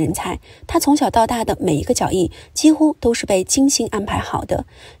优秀的人才，他从小到大的每一个脚印几乎都是被精心安排好的。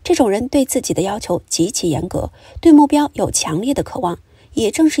这种人对自己的要求极其严格，对目标有强烈的渴望。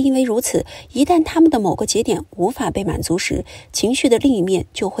也正是因为如此，一旦他们的某个节点无法被满足时，情绪的另一面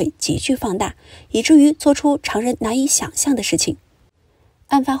就会急剧放大，以至于做出常人难以想象的事情。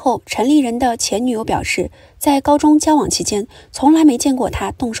案发后，陈立人的前女友表示，在高中交往期间从来没见过他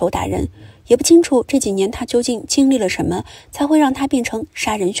动手打人，也不清楚这几年他究竟经历了什么，才会让他变成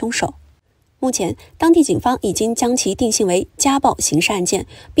杀人凶手。目前，当地警方已经将其定性为家暴刑事案件，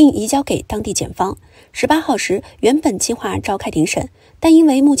并移交给当地检方。18号时，原本计划召开庭审，但因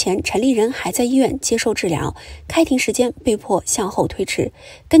为目前陈立人还在医院接受治疗，开庭时间被迫向后推迟。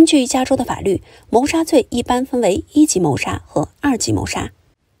根据加州的法律，谋杀罪一般分为1级谋杀和2级谋杀。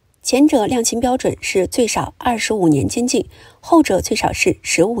前者量刑标准是最少25年监禁，后者最少是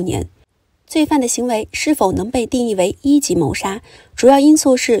15年。罪犯的行为是否能被定义为1级谋杀，主要因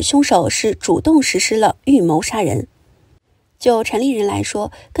素是凶手是主动实施了预谋杀人。就陈立人来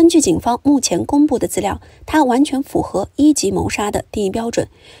说，根据警方目前公布的资料，他完全符合1级谋杀的定义标准。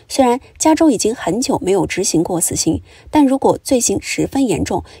虽然加州已经很久没有执行过死刑，但如果罪行十分严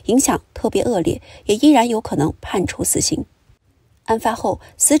重，影响特别恶劣，也依然有可能判处死刑。案发后，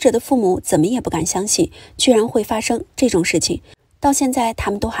死者的父母怎么也不敢相信，居然会发生这种事情。到现在，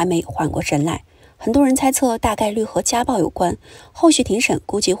他们都还没缓过神来。很多人猜测大概率和家暴有关，后续庭审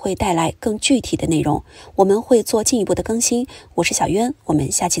估计会带来更具体的内容，我们会做进一步的更新。我是小渊，我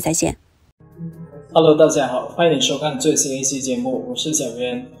们下期再见。Hello， 大家好，欢迎收看最新一期节目，我是小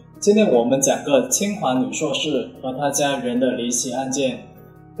渊。今天我们讲个清华女硕士和她家人的离奇案件。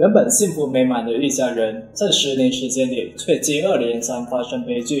原本幸福美满的一家人，在10年时间里却接二连三发生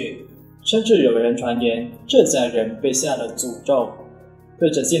悲剧，甚至有人传言这家人被下了诅咒。对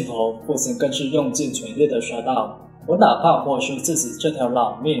着镜头，父亲更是用尽全力地说道：“我哪怕豁出自己这条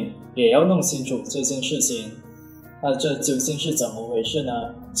老命，也要弄清楚这件事情。”那这究竟是怎么回事呢？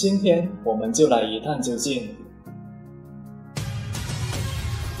今天我们就来一探究竟。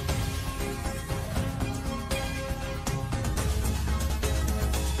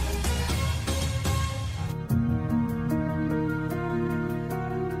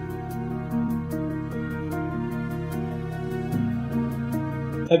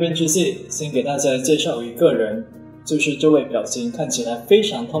开篇之际，先给大家介绍一个人，就是这位表情看起来非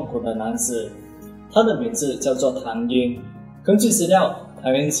常痛苦的男子。他的名字叫做唐英。根据资料，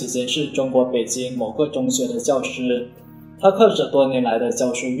唐英此前是中国北京某个中学的教师，他靠着多年来的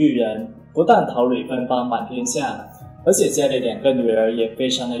教书育人，不但桃李芬芳满天下，而且家里2个女儿也非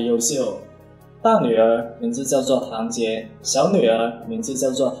常的优秀。大女儿名字叫做唐洁，小女儿名字叫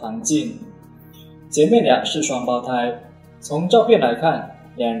做唐静。姐妹俩是双胞胎，从照片来看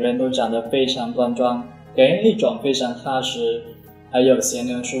，2人都长得非常端庄，给人一种非常踏实还有贤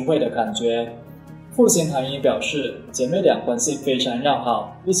良淑惠的感觉。父亲唐英表示，姐妹俩关系非常要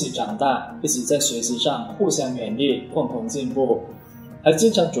好，一起长大，一起在学习上互相勉励，共同进步，还经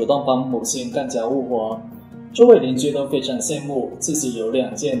常主动帮母亲干家务活。周围邻居都非常羡慕自己有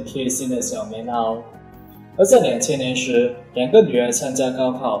2件贴心的小棉袄。而在2000年时，2个女儿参加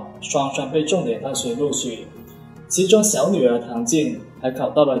高考，双双被重点大学录取，其中小女儿唐静还考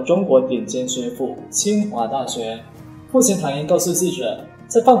到了中国顶尖学府清华大学。父亲唐英告诉记者，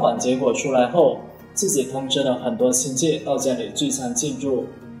在放榜结果出来后，自己通知了很多亲戚到家里聚餐庆祝，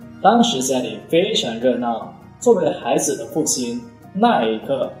当时家里非常热闹。作为孩子的父亲，那一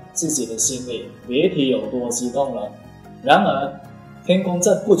刻自己的心里别提有多激动了。然而天公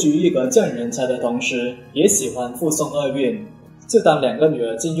在不拘一格降人才的同时，也喜欢附送厄运。就当2个女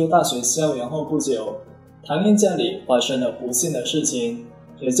儿进入大学校园后不久，唐英家里发生了不幸的事情，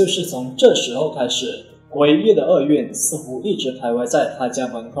也就是从这时候开始，唯一的厄运似乎一直徘徊在他家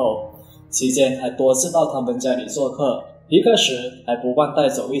门口，期间还多次到他们家里做客，离开时还不忘带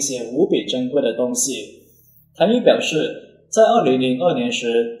走一些无比珍贵的东西。唐英表示，在2002年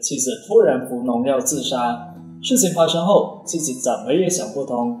时，妻子突然服农药自杀。事情发生后，自己怎么也想不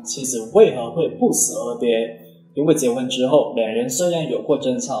通妻子为何会不辞而别。因为结婚之后，2人虽然有过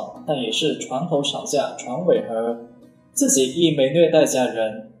争吵，但也是床头吵架床尾和。自己一没虐待家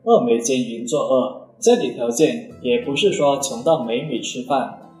人，2没奸淫作恶，家里条件也不是说穷到没米吃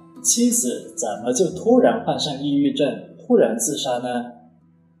饭，妻子怎么就突然患上抑郁症，突然自杀呢？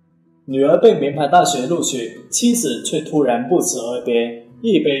女儿被名牌大学录取，妻子却突然不辞而别，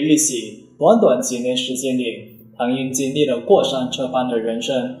一悲一喜。短短几年时间里，唐英经历了过山车般的人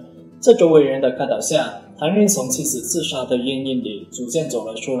生。在周围人的看导下，唐英从妻子自杀的阴影里逐渐走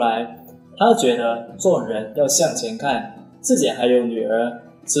了出来。他觉得做人要向前看，自己还有女儿，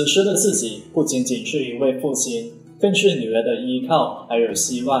此时的自己不仅仅是一位父亲，更是女儿的依靠还有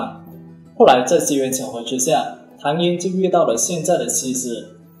希望。后来在机缘巧合之下，唐英就遇到了现在的妻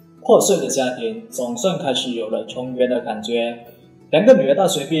子，破碎的家庭总算开始有了重圆的感觉。2个女儿大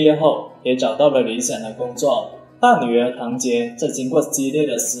学毕业后也找到了理想的工作。大女儿唐洁在经过激烈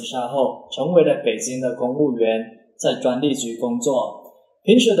的厮杀后，成为了北京的公务员，在专利局工作。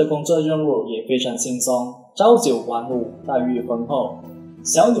平时的工作任务也非常轻松，朝9晚5，待遇丰厚。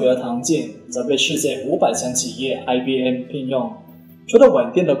小女儿唐静则被世界500强企业 IBM 聘用。除了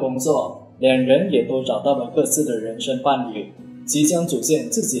稳定的工作，2人也都找到了各自的人生伴侣，即将组建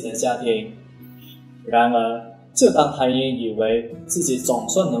自己的家庭。然而就当唐英以为自己总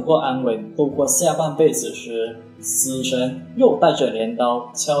算能够安稳度过下半辈子时，死神又带着镰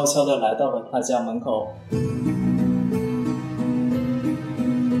刀悄悄地来到了他家门口。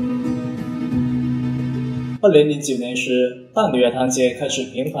2009年时，大女儿唐洁开始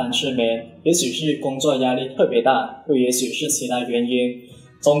频繁失眠，也许是工作压力特别大，又也许是其他原因。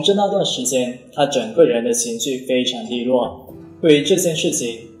总之那段时间，她整个人的情绪非常低落。对于这件事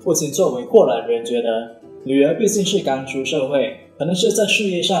情，父亲作为过来人觉得女儿毕竟是刚出社会，可能是在事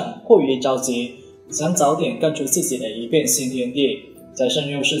业上过于着急，想早点干出自己的一片新天地，加上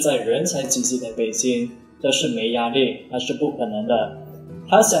又是在人才济济的北京，这是没压力那是不可能的。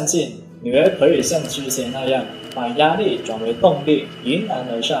他相信女儿可以像之前那样把压力转为动力，迎难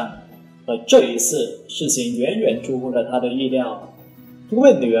而上。而这一次事情远远出乎了他的意料，因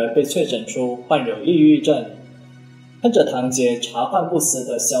为女儿被确诊出患有抑郁症。看着唐洁茶饭不思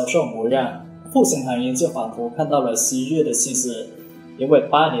的消瘦模样，父亲唐英就仿佛看到了昔日的妻子，因为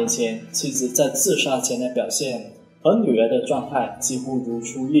8年前妻子在自杀前的表现和女儿的状态几乎如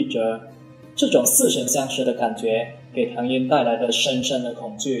出一辙。这种似曾相识的感觉给唐英带来了深深的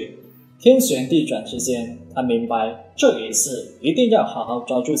恐惧。天旋地转之间，他明白这一次一定要好好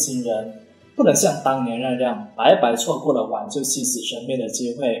抓住新人，不能像当年那样白白错过了挽救妻子生命的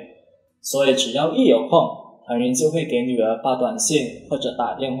机会。所以只要一有空，唐英就会给女儿发短信或者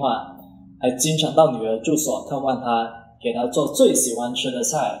打电话，还经常到女儿住所看望她，给她做最喜欢吃的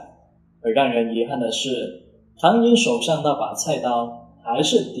菜。而让人遗憾的是，唐英手上那把菜刀还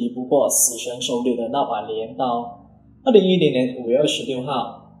是敌不过死神手里的那把镰刀。2010年5月26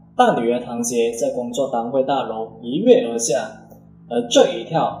号，大女儿唐洁在工作单位大楼一跃而下，而这一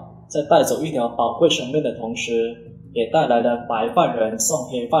跳在带走一条宝贵生命的同时，也带来了白发人送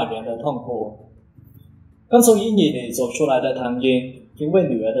黑发人的痛苦。刚从阴影里走出来的唐英，因为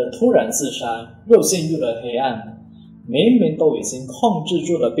女儿的突然自杀，又陷入了黑暗。明明都已经控制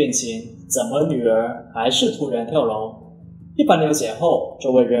住了病情，怎么女儿还是突然跳楼？一番了解后，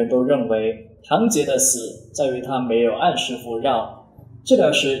周围人都认为唐杰的死在于她没有按时服药。治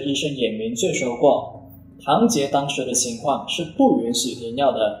疗时，医生也明确说过，唐杰当时的情况是不允许停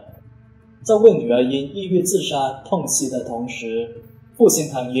药的。在为女儿因抑郁自杀痛惜的同时，父亲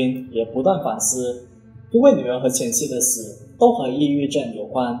唐英也不断反思，因为女儿和前妻的死都和抑郁症有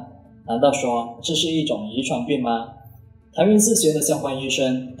关，难道说这是一种遗传病吗？唐英咨询了相关医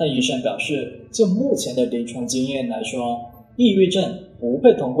生，但医生表示，就目前的临床经验来说，抑郁症不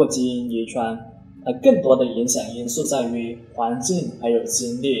会通过基因遗传，它更多的影响因素在于环境还有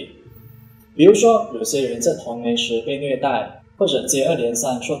经历。比如说，有些人在童年时被虐待，或者接二连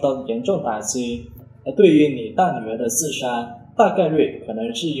三受到严重打击，而对于你大女儿的自杀，大概率可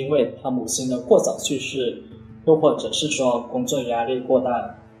能是因为她母亲的过早去世，又或者是说工作压力过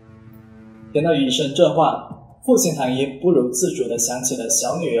大。听到医生这话，父亲唐英不由自主地想起了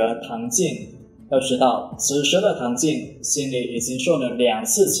小女儿唐静。要知道，此时的唐静心里已经受了2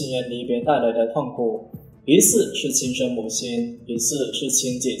次亲人离别带来的痛苦，一次是亲生母亲，一次是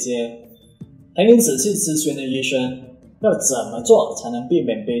亲姐姐。唐英仔细咨询了医生，要怎么做才能避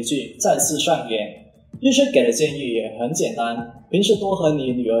免悲剧再次上演？医生给的建议也很简单，平时多和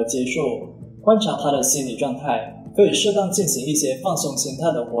你女儿接触，观察她的心理状态，可以适当进行一些放松心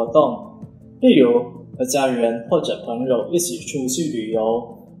态的活动，例如和家人或者朋友一起出去旅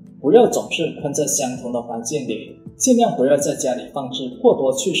游，不要总是困在相同的环境里，尽量不要在家里放置过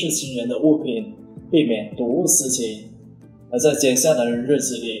多去世亲人的物品，避免睹物思情。而在接下来的日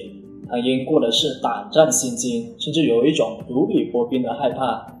子里，唐英过的是胆战心惊，甚至有一种如履薄冰的害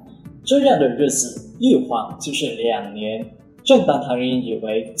怕。这样的日子一晃就是2年。正当唐英以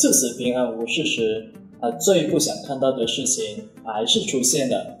为自此平安无事时，他最不想看到的事情还是出现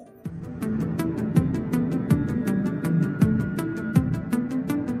了。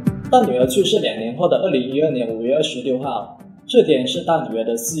大女儿去世2年后的2012年5月26号，这天是大女儿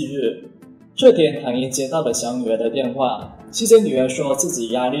的忌日。这天，唐英接到了小女儿的电话，期间女儿说自己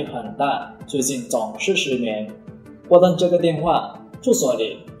压力很大，最近总是失眠。挂断这个电话，住所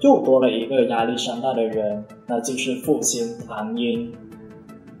里又多了一个压力山大的人，那就是父亲唐英。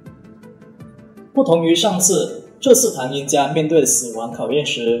不同于上次，这次唐英家面对死亡考验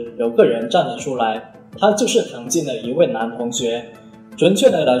时，有个人站了出来，他就是唐静的一位男同学，准确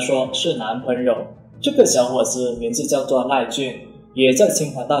的来说是男朋友。这个小伙子名字叫做赖俊，也在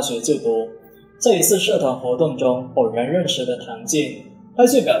清华大学就读。在一次社团活动中偶然认识的唐静，赖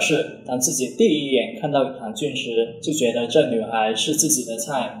俊表示，当自己第一眼看到唐俊时，就觉得这女孩是自己的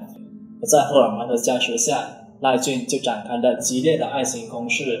菜。而在荷尔蒙的加持下，赖俊就展开了激烈的爱情攻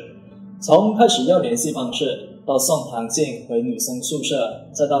势，从开始要联系方式，到送唐静回女生宿舍，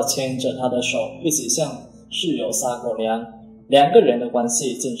再到牵着她的手一起向室友撒狗粮，2个人的关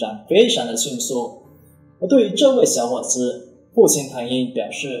系进展非常的迅速。而对于这位小伙子，父亲唐英表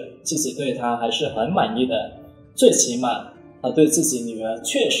示自己对他还是很满意的，最起码他对自己女儿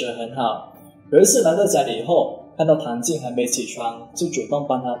确实很好。有一次来到家里后，看到唐静还没起床，就主动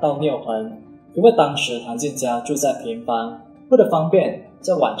帮她倒尿盆，因为当时唐静家住在平房，为了方便，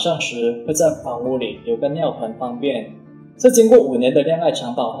在晚上时会在房屋里有个尿盆方便。在经过5年的恋爱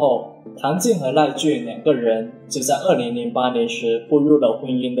长跑后，唐静和赖俊2个人就在2008年时步入了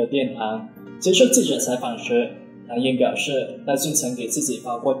婚姻的殿堂。接受记者采访时，唐英表示，赖俊曾给自己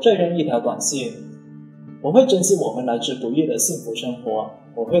发过这样一条短信：我会珍惜我们来之不易的幸福生活，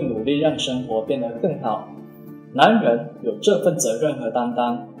我会努力让生活变得更好。男人有这份责任和担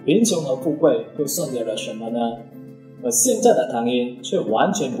当，贫穷和富贵又算得了什么呢？而现在的唐英却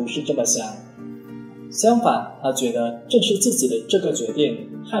完全不是这么想，相反，他觉得正是自己的这个决定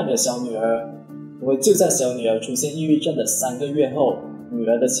害了小女儿。因为就在小女儿出现抑郁症的3个月后，女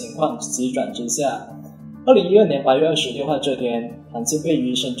儿的情况急转直下。2012年8月26号这天，唐静被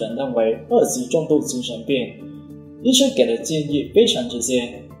医生诊断为2级重度精神病。医生给的建议非常直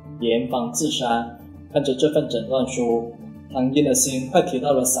接，严防自杀。看着这份诊断书，唐英的心快提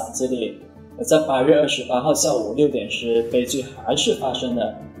到了嗓子里。而在8月28号下午6点时，悲剧还是发生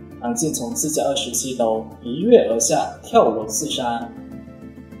了。唐静从自家27楼一跃而下，跳楼自杀。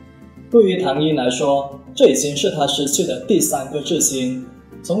对于唐英来说，这已经是他失去的第3个至亲。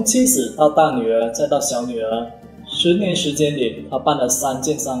从妻子到大女儿再到小女儿，10年时间里，他办了3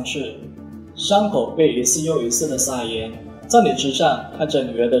件丧事，伤口被一次又一次的撒盐。葬礼之上，看着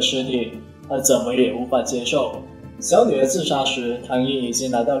女儿的尸体，他怎么也无法接受。小女儿自杀时，唐英已经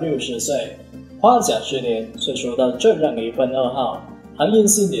来到60岁，花甲之年却收到这样一份噩耗，唐英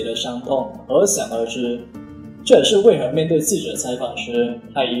心里的伤痛可想而知。这也是为何面对记者采访时，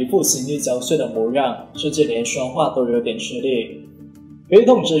他一副心力交瘁的模样，甚至连说话都有点吃力。悲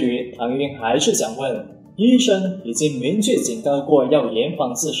痛之余，唐英还是想问，医生已经明确警告过要严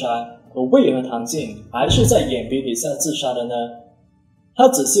防自杀，可为何唐静还是在眼皮底下自杀的呢？他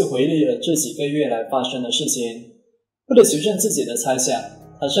仔细回忆了这几个月来发生的事情，为了纠正自己的猜想，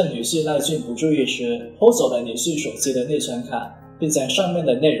他趁女婿赖俊不注意时，偷走了女婿手机的内存卡，并将上面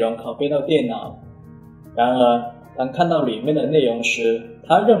的内容拷贝到电脑。然而，当看到里面的内容时，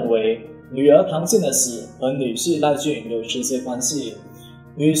他认为女儿唐静的死和女婿赖俊有直接关系，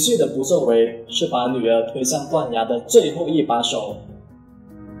女婿的不作为是把女儿推向断崖的最后一把手。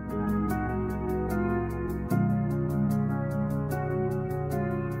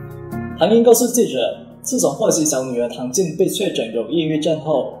唐英告诉记者，自从获悉小女儿唐静被确诊有抑郁症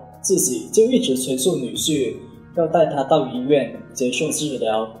后，自己就一直催促女婿要带她到医院接受治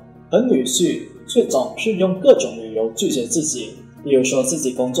疗，而女婿却总是用各种理由拒绝自己，例如说自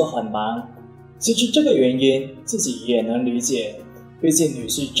己工作很忙。其实这个原因自己也能理解，毕竟女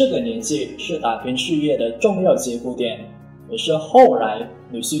婿这个年纪是打拼事业的重要节骨点。可是后来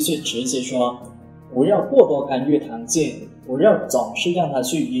女婿却直接说，不要过多干预唐静，不要总是让她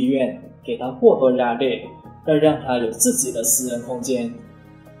去医院，给她过多压力，要让她有自己的私人空间。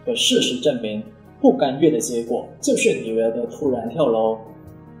可事实证明，不干预的结果就是女儿的突然跳楼。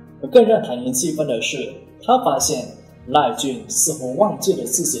而更让唐英气愤的是，他发现赖俊似乎忘记了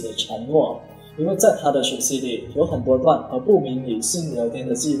自己的承诺，因为在他的手机里有很多段和不明女性聊天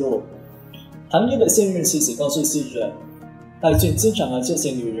的记录。唐英的现任妻子告诉记者，赖俊经常和这些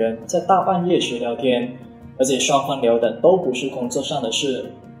女人在大半夜时聊天，而且双方聊的都不是工作上的事。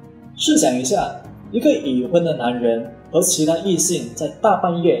试想一下，一个已婚的男人和其他异性在大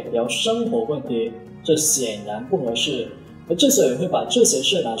半夜聊生活问题，这显然不合适。而之所以会把这些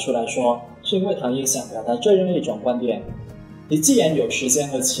事拿出来说，是因为唐英想表达这样一种观点：你既然有时间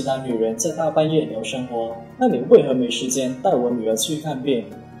和其他女人在大半夜聊生活，那你为何没时间带我女儿去看病？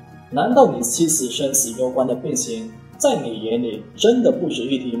难道你妻子生死攸关的病情，在你眼里真的不值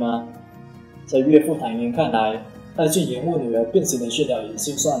一提吗？在岳父唐英看来，赖俊延误女儿病情的治疗也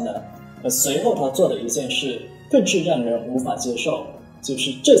就算了，而随后他做的一件事更是让人无法接受，就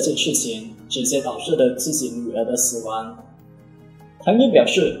是这件事情直接导致了自己女儿的死亡。唐英表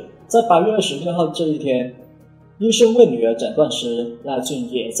示，在8月26号这一天，医生为女儿诊断时，赖俊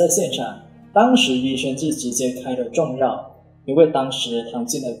也在现场。当时医生就直接开了重药，因为当时唐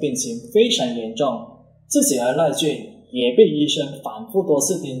静的病情非常严重，自己和赖俊也被医生反复多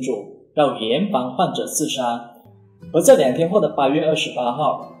次叮嘱要严防患者自杀。而在2天后的8月28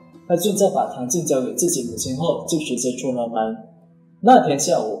号，赖俊在把唐静交给自己母亲后，就直接出了门。那天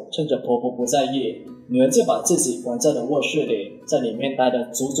下午，趁着婆婆不在意，女儿就把自己关在了卧室里，在里面待了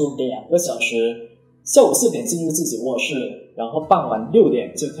足足2个小时。下午4点进入自己卧室，然后傍晚6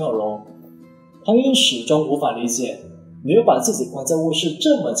点就跳楼。唐英始终无法理解，女儿把自己关在卧室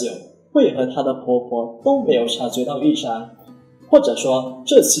这么久，为何她的婆婆都没有察觉到异常？或者说，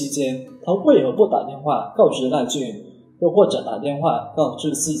这期间她为何不打电话告知赖俊，又或者打电话告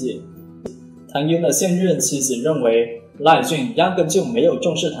知自己？唐英的现任妻子认为，赖俊压根就没有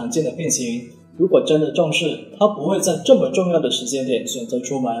重视唐静的病情，如果真的重视，他不会在这么重要的时间点选择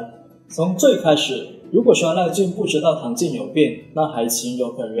出门。从最开始，如果说赖俊不知道唐静有病，那还情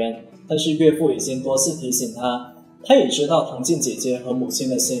有可原，但是岳父已经多次提醒他，他也知道唐静姐姐和母亲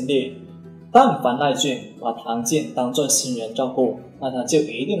的心力，但凡赖俊把唐静当作亲人照顾，那他就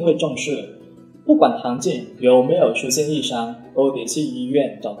一定会重视。不管唐静有没有出现异常，都得去医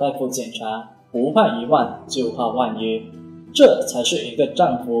院找大夫检查，不怕1万就怕万一，这才是一个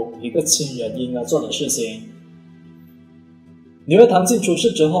丈夫一个亲人应该做的事情。女儿唐静出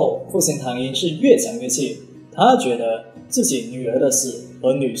事之后，父亲唐英是越想越气，他觉得自己女儿的死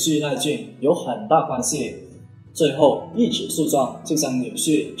和女婿赖俊有很大关系，最后一纸诉状就将女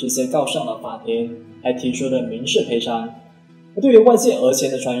婿直接告上了法庭，还提出了民事赔偿。而对于外界讹钱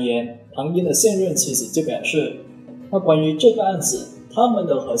的传言，唐英的现任妻子就表示，那关于这个案子，他们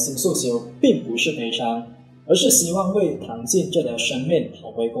的核心诉求并不是赔偿，而是希望为唐静这条生命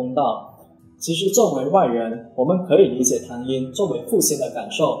讨回公道。其实作为外人，我们可以理解唐英作为父亲的感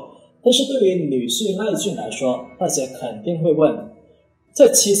受，但是对于女婿赖俊来说，大家肯定会问，在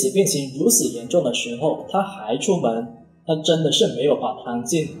妻子病情如此严重的时候，他还出门，他真的是没有把唐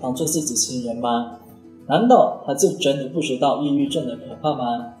静当作自己亲人吗？难道他就真的不知道抑郁症的可怕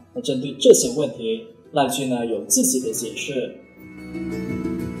吗？而针对这些问题，赖俊呢有自己的解释。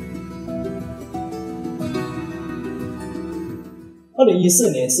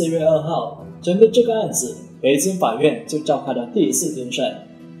2014年4月2号，针对这个案子，北京法院就召开了第1次庭审。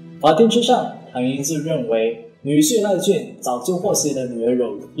法庭之上，唐英就认为女婿赖俊早就获悉了女儿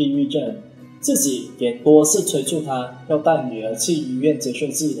有抑郁症，自己也多次催促他要带女儿去医院接受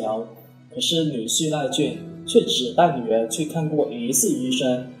治疗，可是女婿赖俊却只带女儿去看过一次医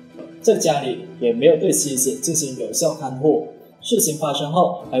生，在家里也没有对妻子进行有效看护，事情发生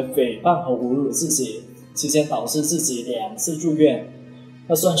后还诽谤和侮辱自己，期间导致自己2次住院，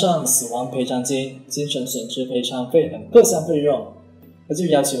要算上死亡赔偿金、精神损失赔偿费等各项费用，他就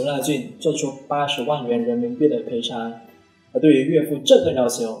要求赖俊做出80万元人民币的赔偿。而对于岳父这个要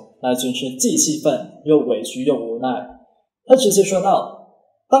求，赖俊是既气愤又委屈又无奈。他直接说道，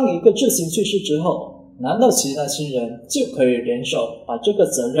当一个至亲去世之后，难道其他亲人就可以联手把这个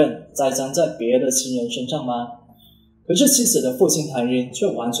责任栽赃在别的亲人身上吗？可是妻子的父亲谭英却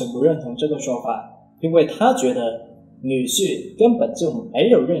完全不认同这个说法，因为他觉得女婿根本就没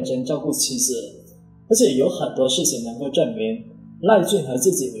有认真照顾妻子，而且有很多事情能够证明赖俊和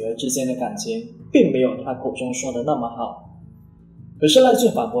自己女儿之间的感情并没有他口中说的那么好。可是赖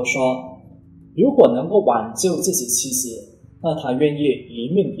俊反驳说，如果能够挽救自己妻子，那他愿意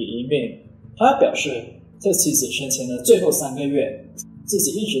一命抵一命。他表示，在妻子生前的最后3个月，自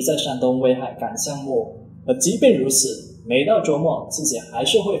己一直在山东威海赶项目，而即便如此，每到周末自己还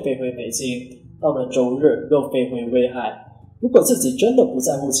是会飞回北京，到了周日又飞回威海。如果自己真的不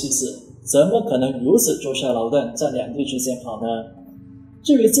在乎妻子，怎么可能如此舟车劳顿在两地之间跑呢？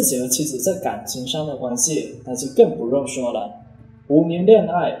至于自己和妻子在感情上的关系，那就更不用说了。5年恋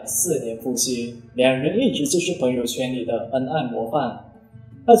爱，4年夫妻，两人一直就是朋友圈里的恩爱模范。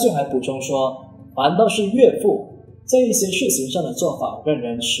赖俊还补充说，反倒是岳父在一些事情上的做法让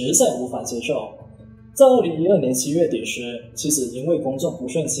人实在无法接受。在2012年7月底时，妻子因为工作不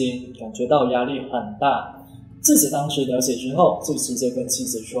顺心，感觉到压力很大，自己当时了解之后，就直接跟妻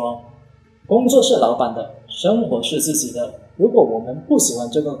子说，工作是老板的，生活是自己的，如果我们不喜欢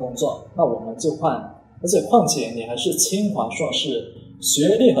这个工作，那我们就换，而且况且你还是清华硕士，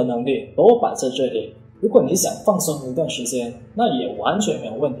学历和能力都摆在这里，如果你想放松一段时间，那也完全没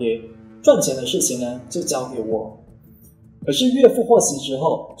有问题，赚钱的事情呢，就交给我。可是岳父获悉之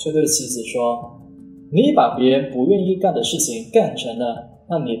后，却对妻子说，你把别人不愿意干的事情干成了，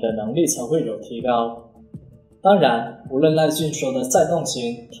那你的能力才会有提高。当然，无论赖俊说的再动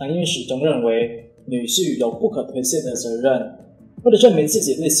情，谭英始终认为女婿有不可推卸的责任。为了证明自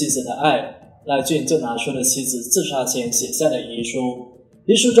己对妻子的爱，赖俊就拿出了妻子自杀前写下的遗书。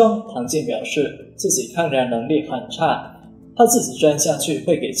遗书中，唐静表示自己抗压能力很差，怕自己这样下去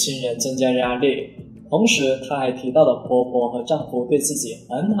会给亲人增加压力。同时，她还提到了婆婆和丈夫对自己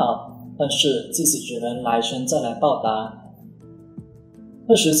很好，但是自己只能来生再来报答。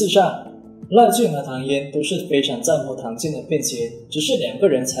但实际上，赖俊和唐嫣都是非常在乎唐静的病情，只是2个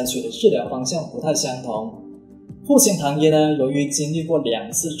人采取的治疗方向不太相同。父亲唐嫣呢，由于经历过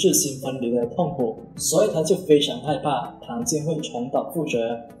2次至亲分离的痛苦，所以他就非常害怕唐静会重蹈覆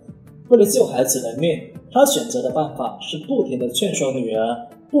辙。为了救孩子的命，他选择的办法是不停地劝说女儿，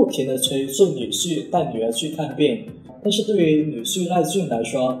不停地催促女婿带女儿去看病。但是对于女婿赖俊来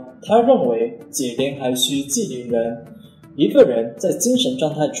说，他认为解铃还须系铃人，一个人在精神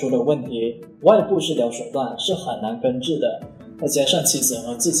状态出了问题，外部治疗手段是很难根治的。再加上妻子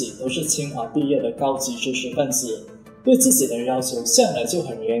和自己都是清华毕业的高级知识分子，对自己的要求向来就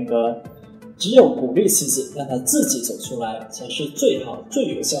很严格，只有鼓励妻子让她自己走出来，才是最好最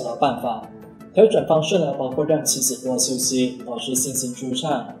有效的办法。调整方式呢，包括让妻子多休息，保持心情舒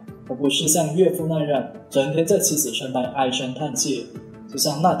畅，而不是像岳父那样整天在妻子身旁唉声叹气。就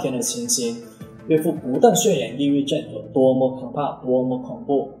像那天的情形，岳父不但渲染抑郁症有多么可怕多么恐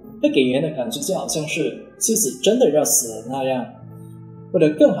怖，会给人的感觉就好像是妻子真的要死了那样。为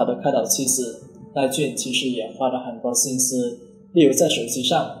了更好的开导妻子，赖俊其实也花了很多心思，例如在手机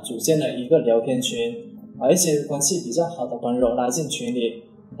上组建了一个聊天群，把一些关系比较好的朋友拉进群里，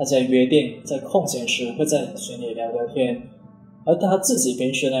大家约定在空闲时会在群里聊聊天。而他自己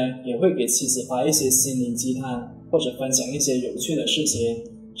平时呢，也会给妻子发一些心灵鸡汤，或者分享一些有趣的事情，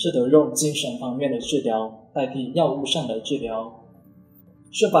试图用精神方面的治疗代替药物上的治疗。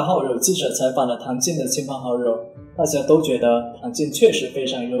事发后，有记者采访了唐静的亲朋好友，大家都觉得唐静确实非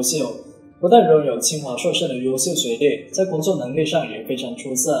常优秀，不但拥有清华硕士的优秀学历，在工作能力上也非常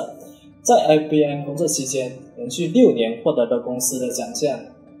出色。在 IBM 工作期间，连续6年获得了公司的奖项，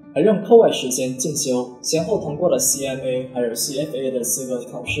还用课外时间进修，先后通过了 CMA 还有 CFA 的4个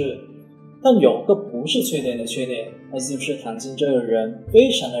考试。但有个不是缺点的缺点，那就是唐静这个人非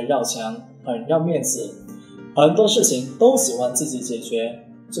常的要强，很要面子，很多事情都喜欢自己解决，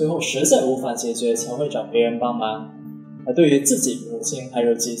最后实在无法解决才会找别人帮忙。而对于自己母亲还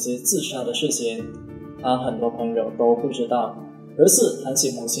有姐姐自杀的事情，他很多朋友都不知道，有一次谈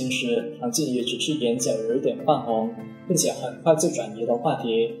起母亲时，唐静也只是眼角有一点泛红，并且很快就转移了话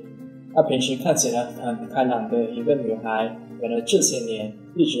题。她平时看起来很开朗的一个女孩，原来这些年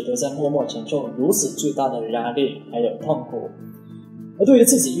一直都在默默承受如此巨大的压力还有痛苦。而对于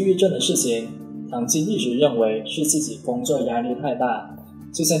自己抑郁症的事情，唐静一直认为是自己工作压力太大。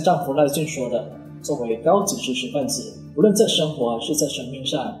就像丈夫赖俊说的，作为高级知识分子，无论在生活还是在生命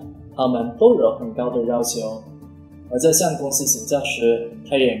上，他们都有很高的要求。而在向公司请假时，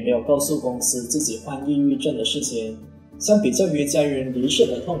他也没有告诉公司自己患抑郁症的事情。相比较于家人离世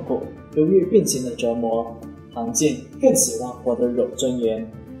的痛苦、忧郁病情的折磨，唐静更喜欢活得有尊严。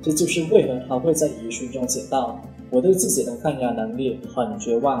这就是为何他会在遗书中写道：我对自己的抗压能力很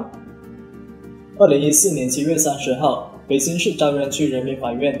绝望。2014年7月30号，北京市朝阳区人民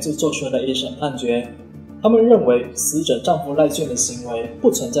法院就作出了一审判决。他们认为死者丈夫赖俊的行为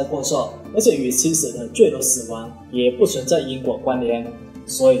不存在过错，而且与妻子的坠楼死亡也不存在因果关联，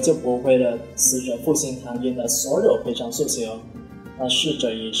所以就驳回了死者父亲唐英的所有赔偿诉求。那逝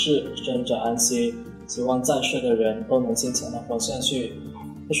者已逝，生者安息，希望在世的人都能坚强地活下去。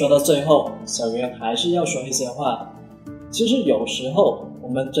说到最后，小袁还是要说一些话。其实有时候我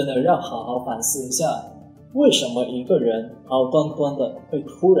们真的要好好反思一下，为什么一个人好端端的会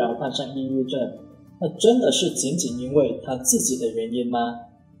突然患上抑郁症？那真的是仅仅因为他自己的原因吗？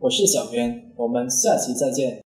我是小袁，我们下期再见。